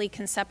generally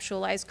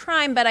conceptualize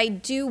crime, but I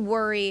do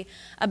worry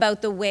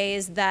about the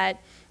ways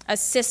that a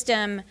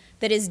system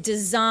that is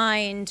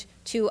designed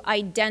to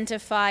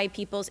identify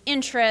people's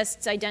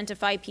interests,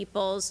 identify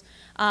people's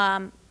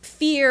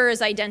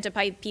fears,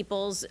 identify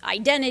people's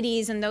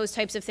identities, and those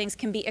types of things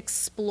can be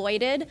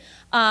exploited.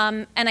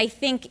 And I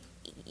think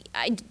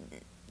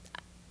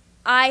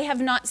I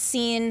have not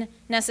seen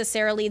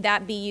necessarily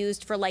that be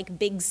used for like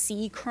big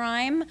C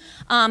crime,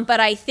 but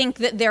I think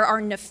that there are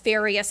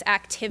nefarious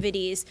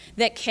activities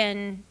that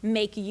can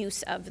make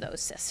use of those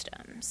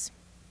systems.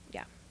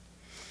 Yeah.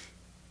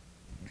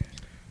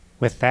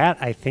 With that,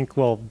 I think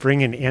we'll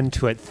bring an end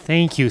to it.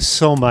 Thank you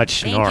so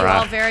much, Thank Nora. you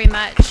all very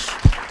much.